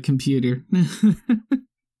 Listen to the computer.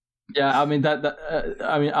 Yeah, I mean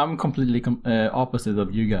I'm completely opposite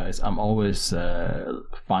of you guys. I'm always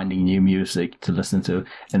finding new music to listen to,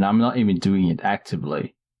 and I'm not even doing it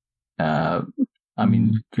actively. I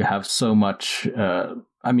mean, you have so much.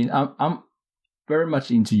 I mean, I'm very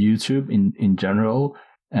much into YouTube in general,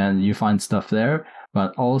 and you find stuff there,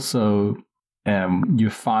 but also you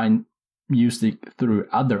find music through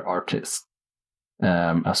other artists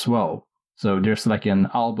as well. So there's like an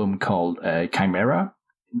album called Chimera,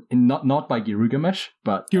 not by Girugamesh,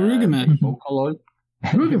 but Girugamesh. a Vocaloid,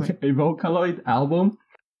 a Vocaloid album.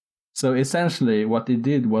 So essentially, what they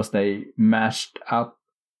did was they mashed up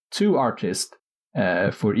 2 artists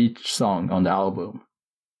for each song on the album.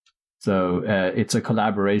 So it's a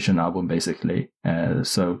collaboration album, basically.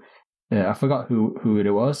 So I forgot who it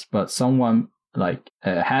was, but someone like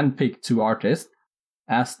handpicked 2 artists,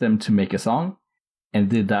 asked them to make a song, and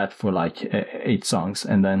did that for like 8 songs,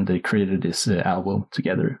 and then they created this album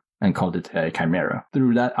together and called it Chimera.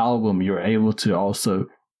 Through that album, you're able to also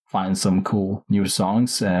find some cool new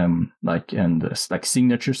songs, like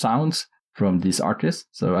signature sounds from these artists.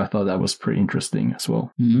 So I thought that was pretty interesting as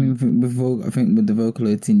well. I mean, I think with the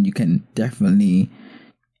Vocaloid thing, you can definitely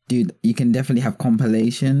have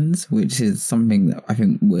compilations, which is something that I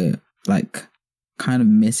think we're like kind of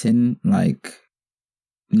missing, like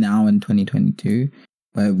now in 2022.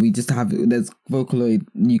 But we just there's Vocaloid.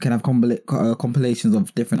 You can have compilations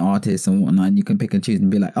of different artists and whatnot, and you can pick and choose and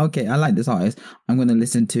be like, okay, I like this artist. I'm going to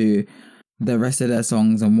listen to the rest of their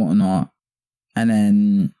songs and whatnot, and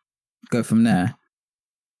then go from there.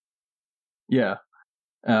 Yeah,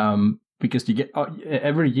 because you get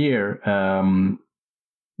every year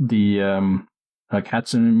the like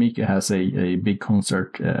Hatsune Miku has a big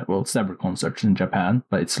concert, several concerts in Japan,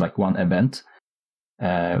 but it's like one event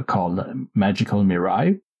called Magical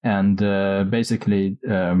Mirai, and basically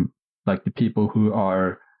like the people who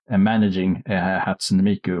are managing Hatsune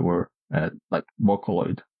Miku or like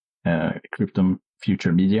Vocaloid, Cryptum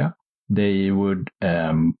Future Media, they would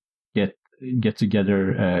get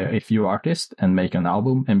together a few artists and make an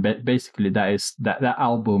album, and basically that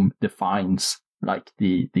album defines like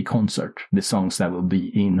the concert, the songs that will be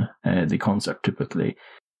in the concert. Typically,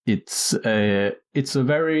 it's a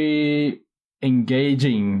very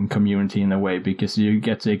engaging community in a way, because you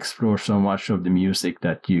get to explore so much of the music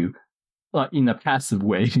that you, in a passive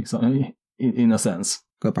way, in a sense.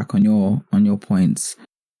 Go back on your points.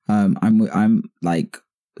 I'm like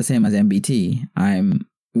the same as MBT. I'm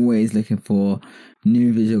always looking for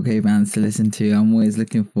new visual kei bands to listen to. I'm always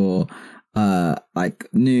looking for like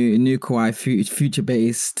new kawaii future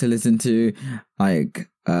bass to listen to, like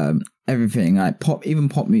everything, like pop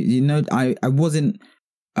music. You know, I wasn't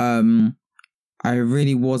I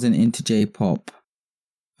really wasn't into J-pop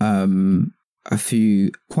quite a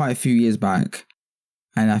few years back,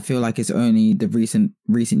 and I feel like it's only the recent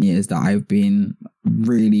years that I've been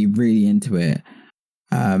really, really into it.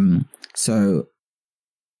 So,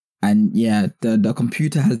 and yeah, the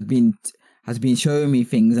computer has been showing me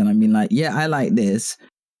things, and I've been like, yeah, I like this,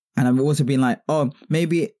 and I've also been like, oh,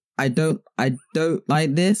 maybe I don't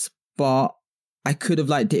like this, but I could have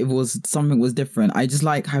liked it if something was different. I just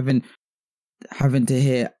like having to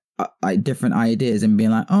hear like different ideas and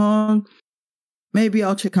being like, oh, maybe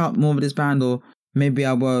I'll check out more of this band, or maybe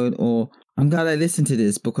I won't, or I'm glad I listened to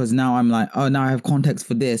this because now I'm like, oh, now I have context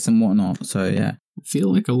for this and whatnot. So yeah, I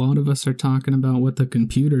feel like a lot of us are talking about what the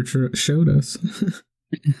computer showed us.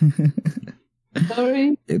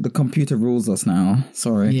 Sorry? The computer rules us now.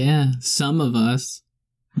 Sorry. Yeah, some of us.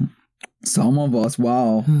 Some of us,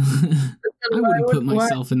 wow. I wouldn't put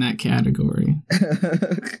myself in that category.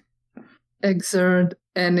 Exert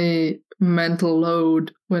any mental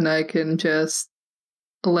load when I can just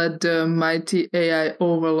let the mighty AI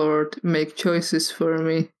overlord make choices for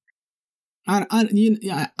me. I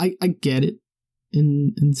get it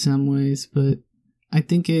in some ways, but I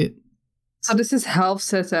think it. So this is half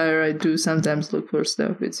satire. I do sometimes look for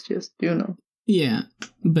stuff. It's just, Yeah,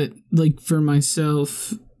 but like for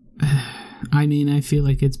myself, I mean, I feel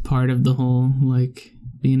like it's part of the whole like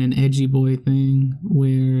being an edgy boy thing,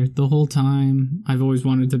 where the whole time I've always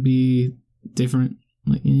wanted to be different.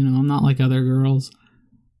 Like, I'm not like other girls.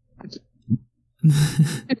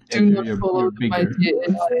 Do not follow the mighty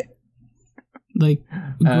AI. Like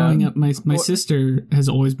growing up, my sister has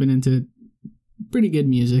always been into pretty good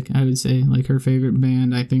music, I would say. Like her favorite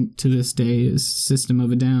band, I think to this day, is System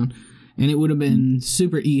of a Down. And it would have been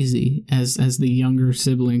super easy as the younger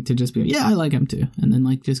sibling to just be like, yeah, I like him too. And then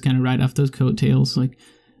like just kind of ride off those coattails, like,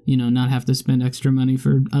 you know, not have to spend extra money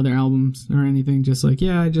for other albums or anything. Just like,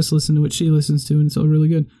 yeah, I just listen to what she listens to and it's all really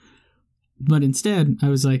good. But instead, I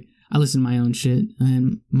was like, I listen to my own shit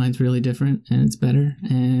and mine's really different and it's better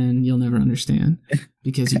and you'll never understand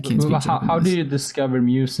because you can't speak Japanese. How do you discover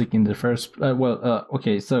music in the first...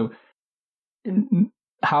 okay, so...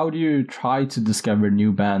 How do you try to discover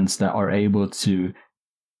new bands that are able to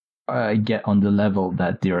get on the level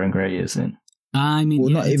that Dir en grey is in? I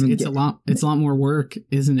mean, it's a lot more work,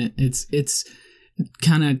 isn't it? It's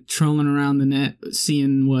kind of trolling around the net,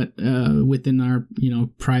 seeing what within our, you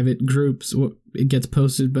know, private groups, what it gets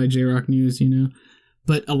posted by J-Rock News, you know.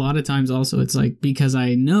 But a lot of times also it's like, because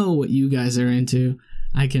I know what you guys are into,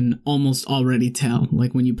 I can almost already tell,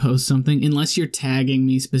 like when you post something, unless you're tagging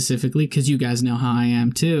me specifically, because you guys know how I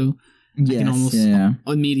am too. Yes, I can almost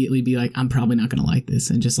immediately be like, I'm probably not going to like this,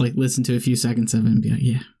 and just like listen to a few seconds of it and be like,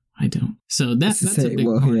 yeah, I don't. So that's a big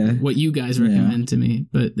part of what you guys recommend to me.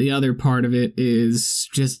 But the other part of it is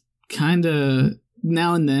just kind of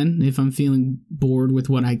now and then, if I'm feeling bored with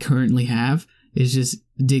what I currently have, is just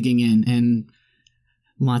digging in and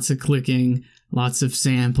lots of clicking, lots of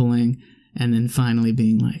sampling, and then finally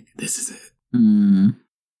being like, this is it.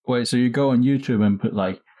 Wait, so you go on YouTube and put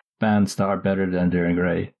like bands that are better than Dir en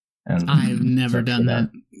grey? And I've never done that.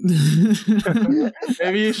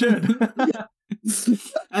 Maybe you should.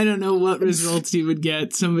 I don't know what results you would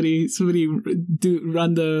get. Somebody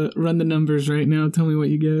run the numbers right now. Tell me what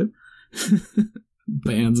you get.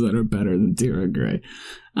 Bands that are better than Dir en grey.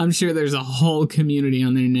 I'm sure there's a whole community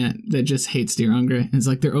on the internet that just hates Dir en grey. It's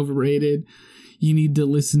like they're overrated. You need to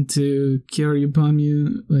listen to Kyoryu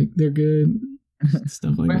Pamyu. Like they're good.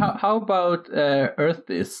 Stuff like that. How about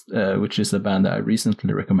Earthis, which is a band that I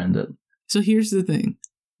recently recommended? So here's the thing.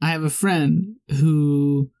 I have a friend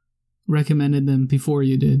who recommended them before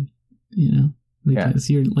you did, you know, because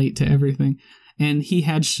you're late to everything. And he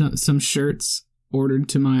had some shirts ordered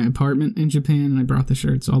to my apartment in Japan, and I brought the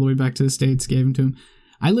shirts all the way back to the States, gave them to him.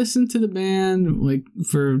 I listened to the band like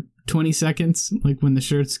for 20 seconds, like when the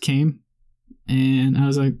shirts came, and I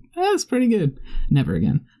was like, that's pretty good. Never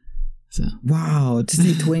again. So wow, to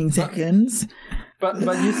say 20 seconds. But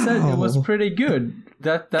you said it was pretty good.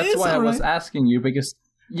 That's why I was asking you, because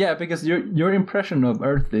your impression of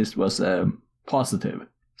Earthis was positive.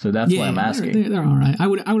 So that's why I'm asking. They're all right. I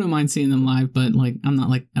wouldn't mind seeing them live, but like I'm not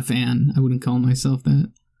like a fan. I wouldn't call myself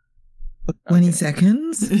that. 20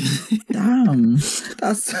 seconds? Damn,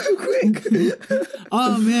 that's so quick.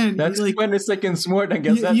 Oh man, that's like 20 seconds more than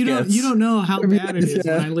gets. You don't know how bad it is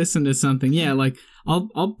when I listen to something. Yeah, like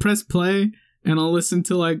I'll press play and I'll listen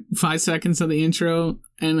to like 5 seconds of the intro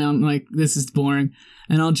and I'm like, this is boring,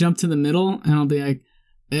 and I'll jump to the middle and I'll be like,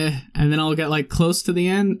 and then I'll get like close to the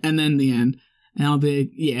end and then the end, and I'll be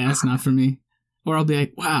like, yeah, that's not for me, or I'll be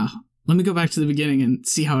like, wow, let me go back to the beginning and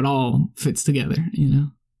see how it all fits together, you know.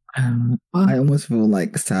 I almost feel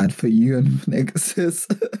like sad for you and Nexus.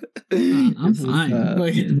 I'm fine.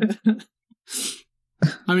 Like,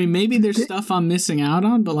 I mean, maybe there's stuff I'm missing out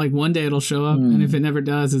on, but like one day it'll show up, and if it never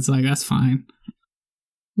does, it's like, that's fine.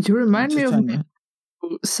 You remind me of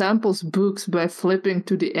who samples books by flipping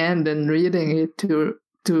to the end and reading it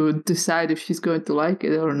to decide if she's going to like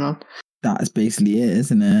it or not. That's basically it,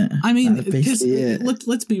 isn't it? I mean,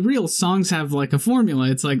 let's be real. Songs have like a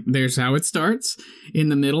formula. It's like, there's how it starts. In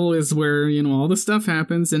the middle is where, you know, all the stuff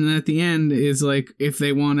happens, and then at the end is like if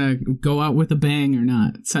they want to go out with a bang or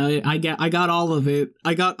not. So I got all of it.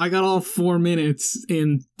 I got all 4 minutes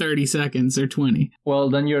in 30 seconds or 20. Well,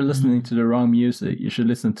 then you're listening to the wrong music. You should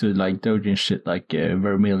listen to like Dojin shit like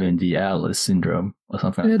Vermilion the Alice Syndrome or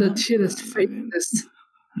something. Yeah, that shit is famous.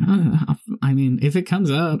 I mean, if it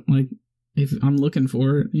comes up, like, if I'm looking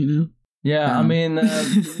for it, you know. Yeah, I mean,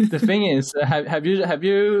 the thing is, have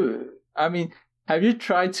you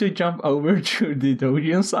tried to jump over to the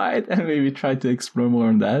Dojin side and maybe try to explore more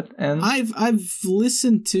on that? And I've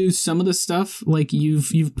listened to some of the stuff like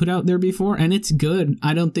you've put out there before, and it's good.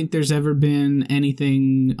 I don't think there's ever been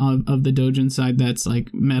anything of the Dojin side that's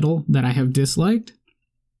like metal that I have disliked,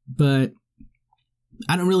 but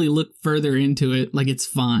I don't really look further into it. Like, it's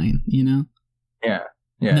fine, you know. Yeah.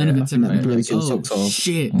 None of it's ever been like, oh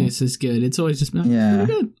shit, this is good. It's always just been pretty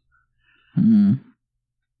good. Mm.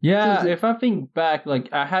 Yeah, if I think back, like,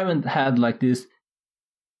 I haven't had like this,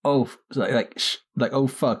 oh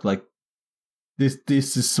fuck, like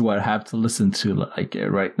this is what I have to listen to like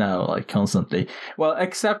right now, like constantly. Well,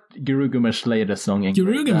 except Girugamesh latest song.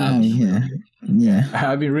 Girugamesh. Yeah.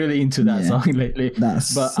 I've been really into that song lately.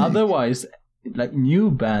 That's but sick. Otherwise, like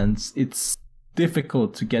new bands, it's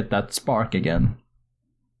difficult to get that spark again.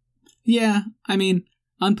 Yeah, I mean,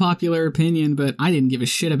 unpopular opinion, but I didn't give a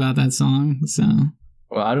shit about that song, so.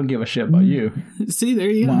 Well, I don't give a shit about you. See, there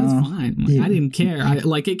you go. Wow. That's fine. Like, Yeah. I didn't care.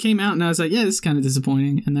 It came out and I was like, yeah, this is kind of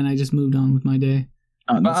disappointing. And then I just moved on with my day.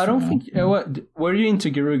 Oh, But that's I don't fair. think. Were you into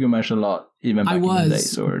Girugamesh a lot, even back I in the was.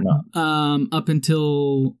 days, or not? Up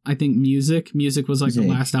until, I think, Music. Music was like the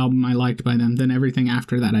Music. last album I liked by them. Then everything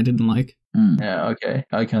after that I didn't like. Yeah, okay,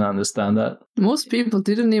 I can understand that. Most people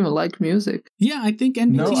didn't even like music. Yeah, I think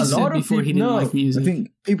NBT No, a said lot of before he people- didn't no, like music. I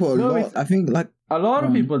think people No, I think like A lot of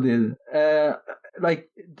Um, people did. Like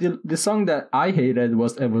the song that I hated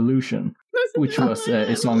was Evolution, which was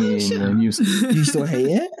a song in music. do you still hate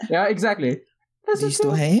it? Yeah, exactly. Do you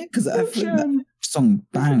still hate it? Because I think that song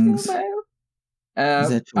bangs.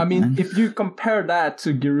 I mean, bang. if you compare that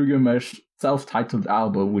to Girugamesh's self-titled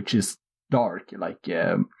album, which is dark, like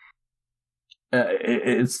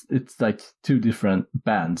it's like two different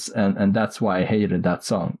bands, and that's why I hated that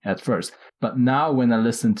song at first. But now when I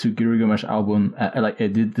listen to Girugamesh album, like the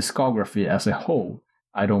discography as a whole,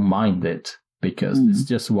 I don't mind it because it's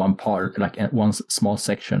just one part, like one small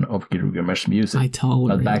section of Girugamesh music. I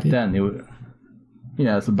tolerate But back it. then,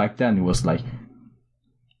 so back then it was like,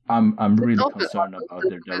 I'm really concerned about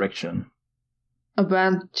their direction. A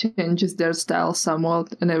band changes their style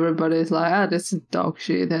somewhat, and everybody's like, this is dog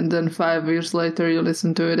shit. And then 5 years later, you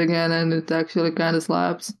listen to it again, and it actually kind of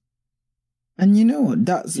slaps. And you know what?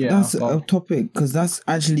 That's well- a topic because that's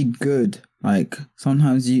actually good. Like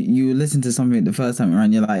sometimes you listen to something the first time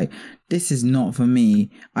around, you're like, this is not for me.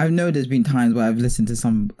 I know there's been times where I've listened to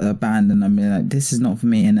some band and I'm like, this is not for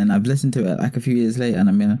me, and then I've listened to it like a few years later, and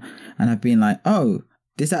I've been like, oh,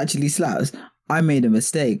 this actually slaps. I made a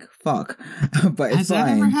mistake. Fuck. But it's Has that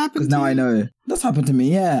ever fine happened because to now I you? know that's happened to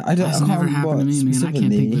me. Yeah, I That's can't never remember happened to me, man. I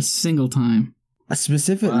can't think of a single time.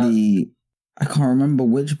 Specifically, I can't remember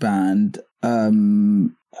which band.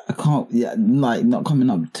 I can't. Yeah, like not coming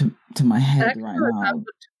up to my head Actually, right it now. happened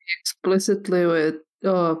to me explicitly with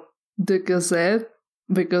the Gazette,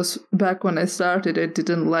 because back when I started, I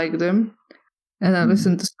didn't like them, and I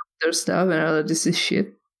listened to some of their stuff, and I was like, this is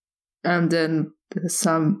shit. And then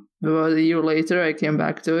about a year later, I came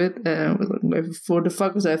back to it, and I was like, what the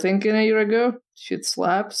fuck was I thinking a year ago? Shit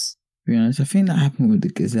slaps. To be honest, I think that happened with the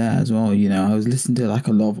Gazette as well. You know, I was listening to like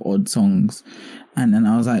a lot of odd songs, and then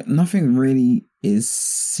I was like, nothing really is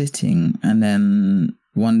sitting. And then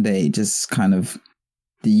one day, just kind of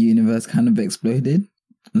the universe kind of exploded,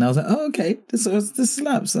 and I was like, oh, okay, this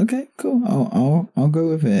slaps. Okay, cool. I'll go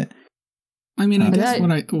with it. I mean, I guess Yeah.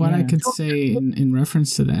 what I could say in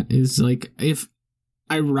reference to that is like, if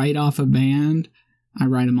I write off a band, I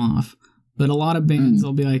write them off. But a lot of bands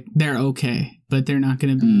will be like, they're okay, but they're not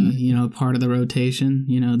going to be, part of the rotation.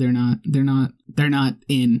 They're not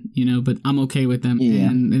in, but I'm okay with them. Yeah.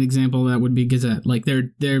 And an example of that would be Gazette. Like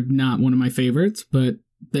they're not one of my favorites, but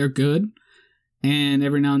they're good. And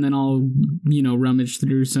every now and then I'll, rummage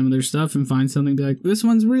through some of their stuff and find something, be like, this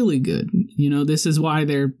one's really good. This is why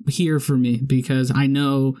they're here for me, because I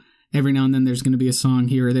know every now and then there's going to be a song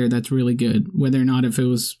here or there that's really good, whether or not if it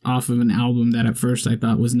was off of an album that at first I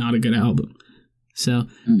thought was not a good album. So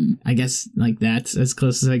I guess like that's as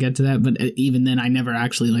close as I get to that. But even then, I never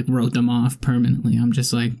actually like wrote them off permanently. I'm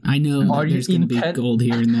just like, I know that there's going to be gold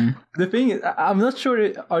here and there. The thing is, I'm not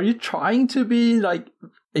sure. Are you trying to be like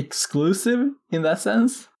exclusive in that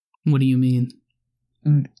sense? What do you mean?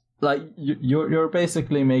 Like you're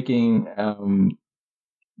basically making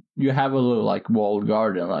you have a little like walled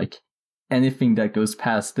garden, like anything that goes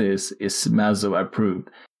past this is Mazo approved.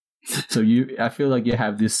 So I feel like you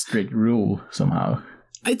have this strict rule somehow.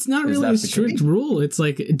 It's not Is really that a the strict case? rule. It's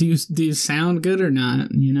like, do you sound good or not?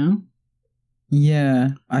 Yeah,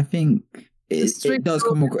 I think it strict does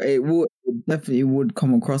come across. It definitely would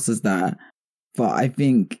come across as that, but I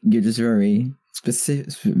think you're just very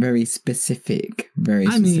specific. Very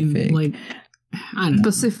specific. I mean, like, I don't know.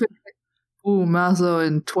 Specific. Ooh, Mazo,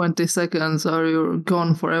 in 20 seconds, or you're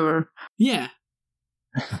gone forever. Yeah.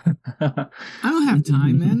 I don't have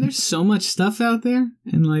time, man. There's so much stuff out there,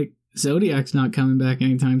 and like Zodiac's not coming back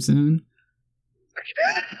anytime soon.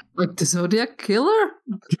 Like the Zodiac Killer?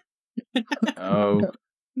 Oh,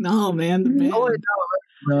 No, man. The band. Oh,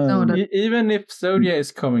 no, that, even if Zodiac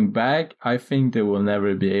is coming back, I think they will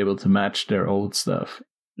never be able to match their old stuff.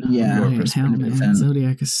 Yeah, Oh, man, hell, man. 100%.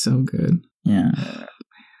 Zodiac is so good. Yeah,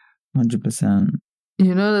 100%.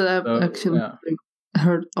 you know that I've So, actually yeah.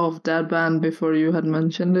 heard of that band before you had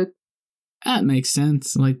mentioned it. That makes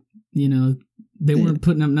sense. Like, you know, they weren't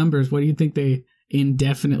putting up numbers. What do you think they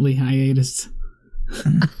indefinitely hiatus?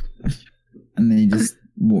 And they just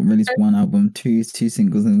released one album, two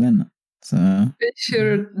singles, and then so They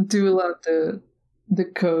sure do love the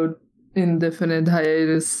code indefinite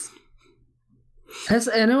hiatus. Has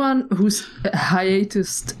anyone who's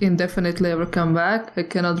hiatused indefinitely ever come back? I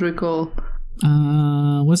cannot recall.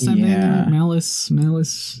 What's that name? Malice.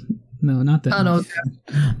 No, not that. Oh no,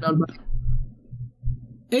 not back.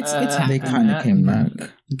 It's they happened. kind of came back.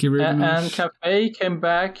 And Cafe came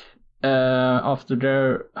back after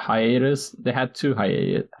their hiatus. They had two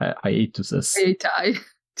hiatuses. Hate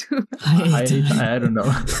I don't know.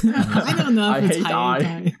 I don't know. If I it's hate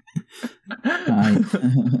hiatus.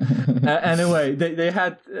 Anyway, they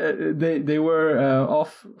had they were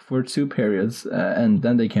off for 2 periods, and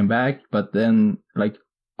then they came back. But then, like,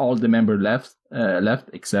 all the members left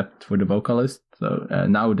except for the vocalist. So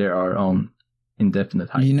now they are on indefinite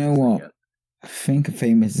hiatus. You know what? Again. I think a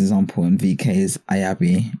famous example in VK is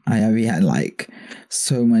Ayabi. Ayabi had like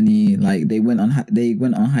so many, like they went on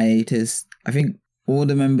hiatus. I think all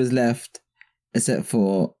the members left except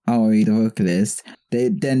for Aoi, the vocalist.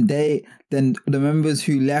 Then the members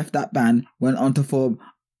who left that band went on to form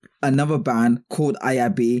another band called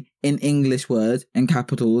Ayabi in English words in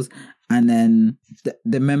capitals, and then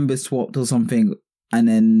the members swapped or something, and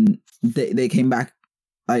then they came back.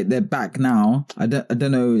 Like, they're back now. I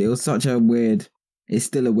don't know. It was such a weird. It's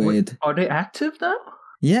still a weird. Wait, are they active now?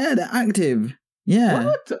 Yeah, they're active. Yeah.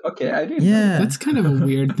 What? Okay, I didn't. Yeah. That's kind of a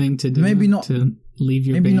weird thing to do. Maybe not. To leave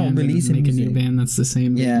your maybe band not releasing and make a new music. band that's the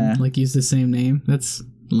same band. Yeah. Like, use the same name. That's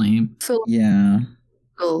lame. Yeah.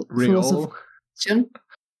 Real. Question.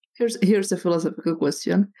 Here's a philosophical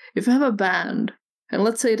question. If you have a band, and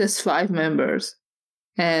let's say there's 5 members,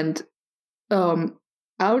 and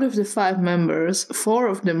out of the 5 members, 4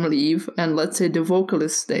 of them leave, and let's say the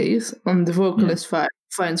vocalist stays, and the vocalist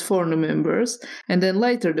finds 4 new members, and then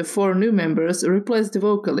later the 4 new members replace the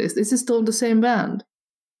vocalist. Is it still the same band?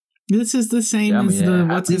 This is the same as the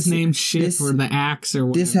what's his This- name shit this- or the axe or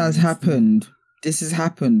whatever. This has happened. This has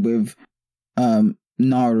happened with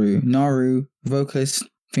Naru. Naru, vocalist, I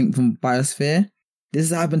think from Biosphere.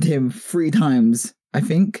 This has happened to him 3 times, I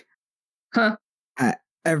think. Huh.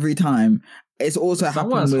 Every time. It's also Someone's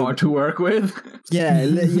happened with, hard to work with. Yeah,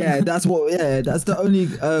 that's the only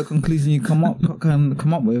conclusion you come up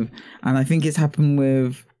with, and I think it's happened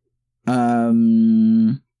with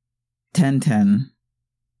 1010.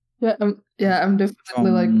 I'm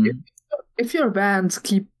definitely like, if your bands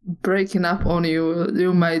keep breaking up on you,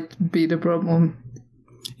 you might be the problem.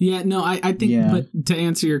 Yeah, no, I think, but to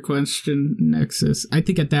answer your question, Nexus, I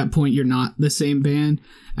think at that point you're not the same band.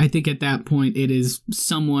 I think at that point it is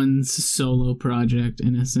someone's solo project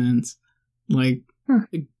in a sense. Like,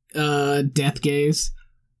 Death Gaze.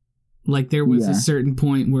 Like, there was a certain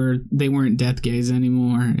point where they weren't Death Gaze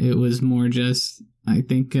anymore. It was more just, I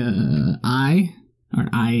think, Yes,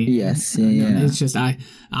 yeah. It's just I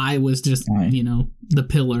was just, you know, the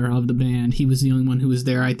pillar of the band. He was the only one who was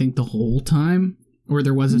there, I think, the whole time. Or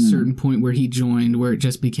there was a certain point where he joined where it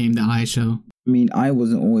just became the I show. I mean, I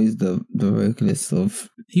wasn't always the vocalist of...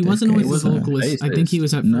 He wasn't always Gaze, the vocalist. I think he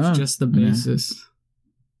was at first just the bassist.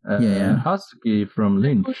 Husky from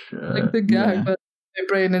Lynch. Like the guy, but my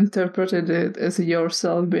brain interpreted it as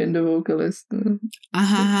yourself being the vocalist.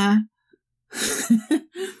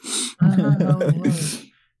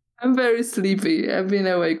 I'm very sleepy. I've been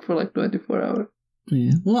awake for like 24 hours.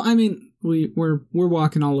 Yeah. Well, I mean, we're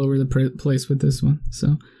walking all over the place with this one.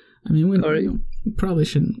 So, I mean, we probably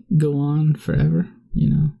shouldn't go on forever.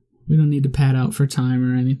 You know, we don't need to pad out for time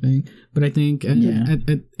or anything. But I think at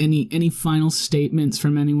any final statements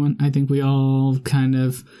from anyone, I think we all kind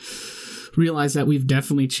of realize that we've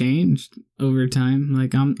definitely changed over time.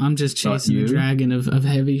 Like, I'm just chasing the dragon of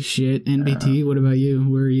heavy shit. NBT, what about you?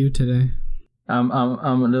 Where are you today? I'm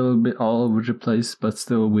a little bit all over the place, but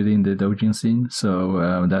still within the doujin scene.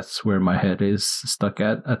 So that's where my head is stuck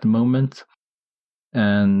at the moment.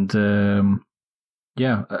 And there's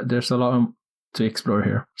a lot to explore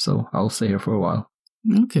here. So I'll stay here for a while.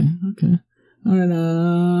 Okay. All right,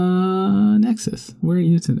 Nexus, where are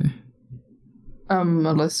you today? I'm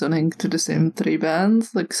listening to the same 3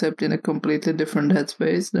 bands, except in a completely different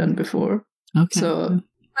headspace than before. Okay. So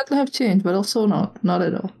might have changed, but also not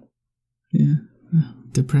at all. Yeah.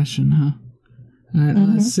 Depression, huh? All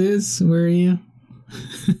right, Sis, where are you?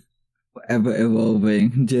 Ever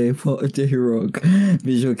evolving J-Rock,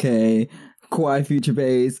 Visual K, Kawaii Future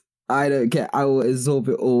Bass. I don't care. I will absorb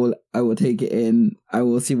it all. I will take it in. I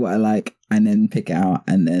will see what I like and then pick it out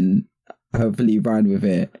and then hopefully ride with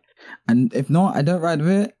it. And if not, I don't ride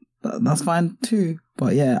with it. That's fine too.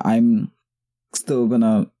 But yeah, I'm still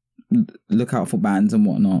gonna look out for bands and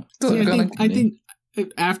whatnot. Yeah, I think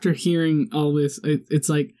after hearing all this, it's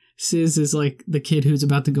like Sis is like the kid who's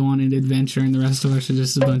about to go on an adventure, and the rest of us are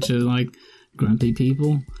just a bunch of like grumpy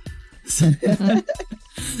people. Listen.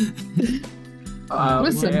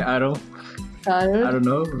 I don't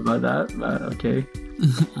know about that, but okay.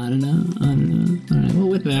 I don't know. All right. Well,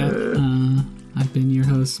 with that, I've been your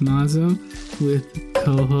host Mazo with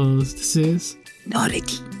co-host Sis.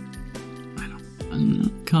 Noriki. I don't know.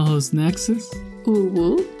 Co-host Nexus. Woo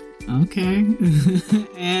woo. Okay.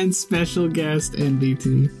 And special guest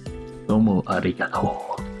NBT. Domo arigato.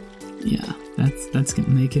 Yeah, that's gonna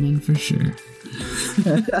make it in for sure.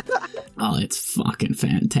 Oh, it's fucking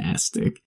fantastic.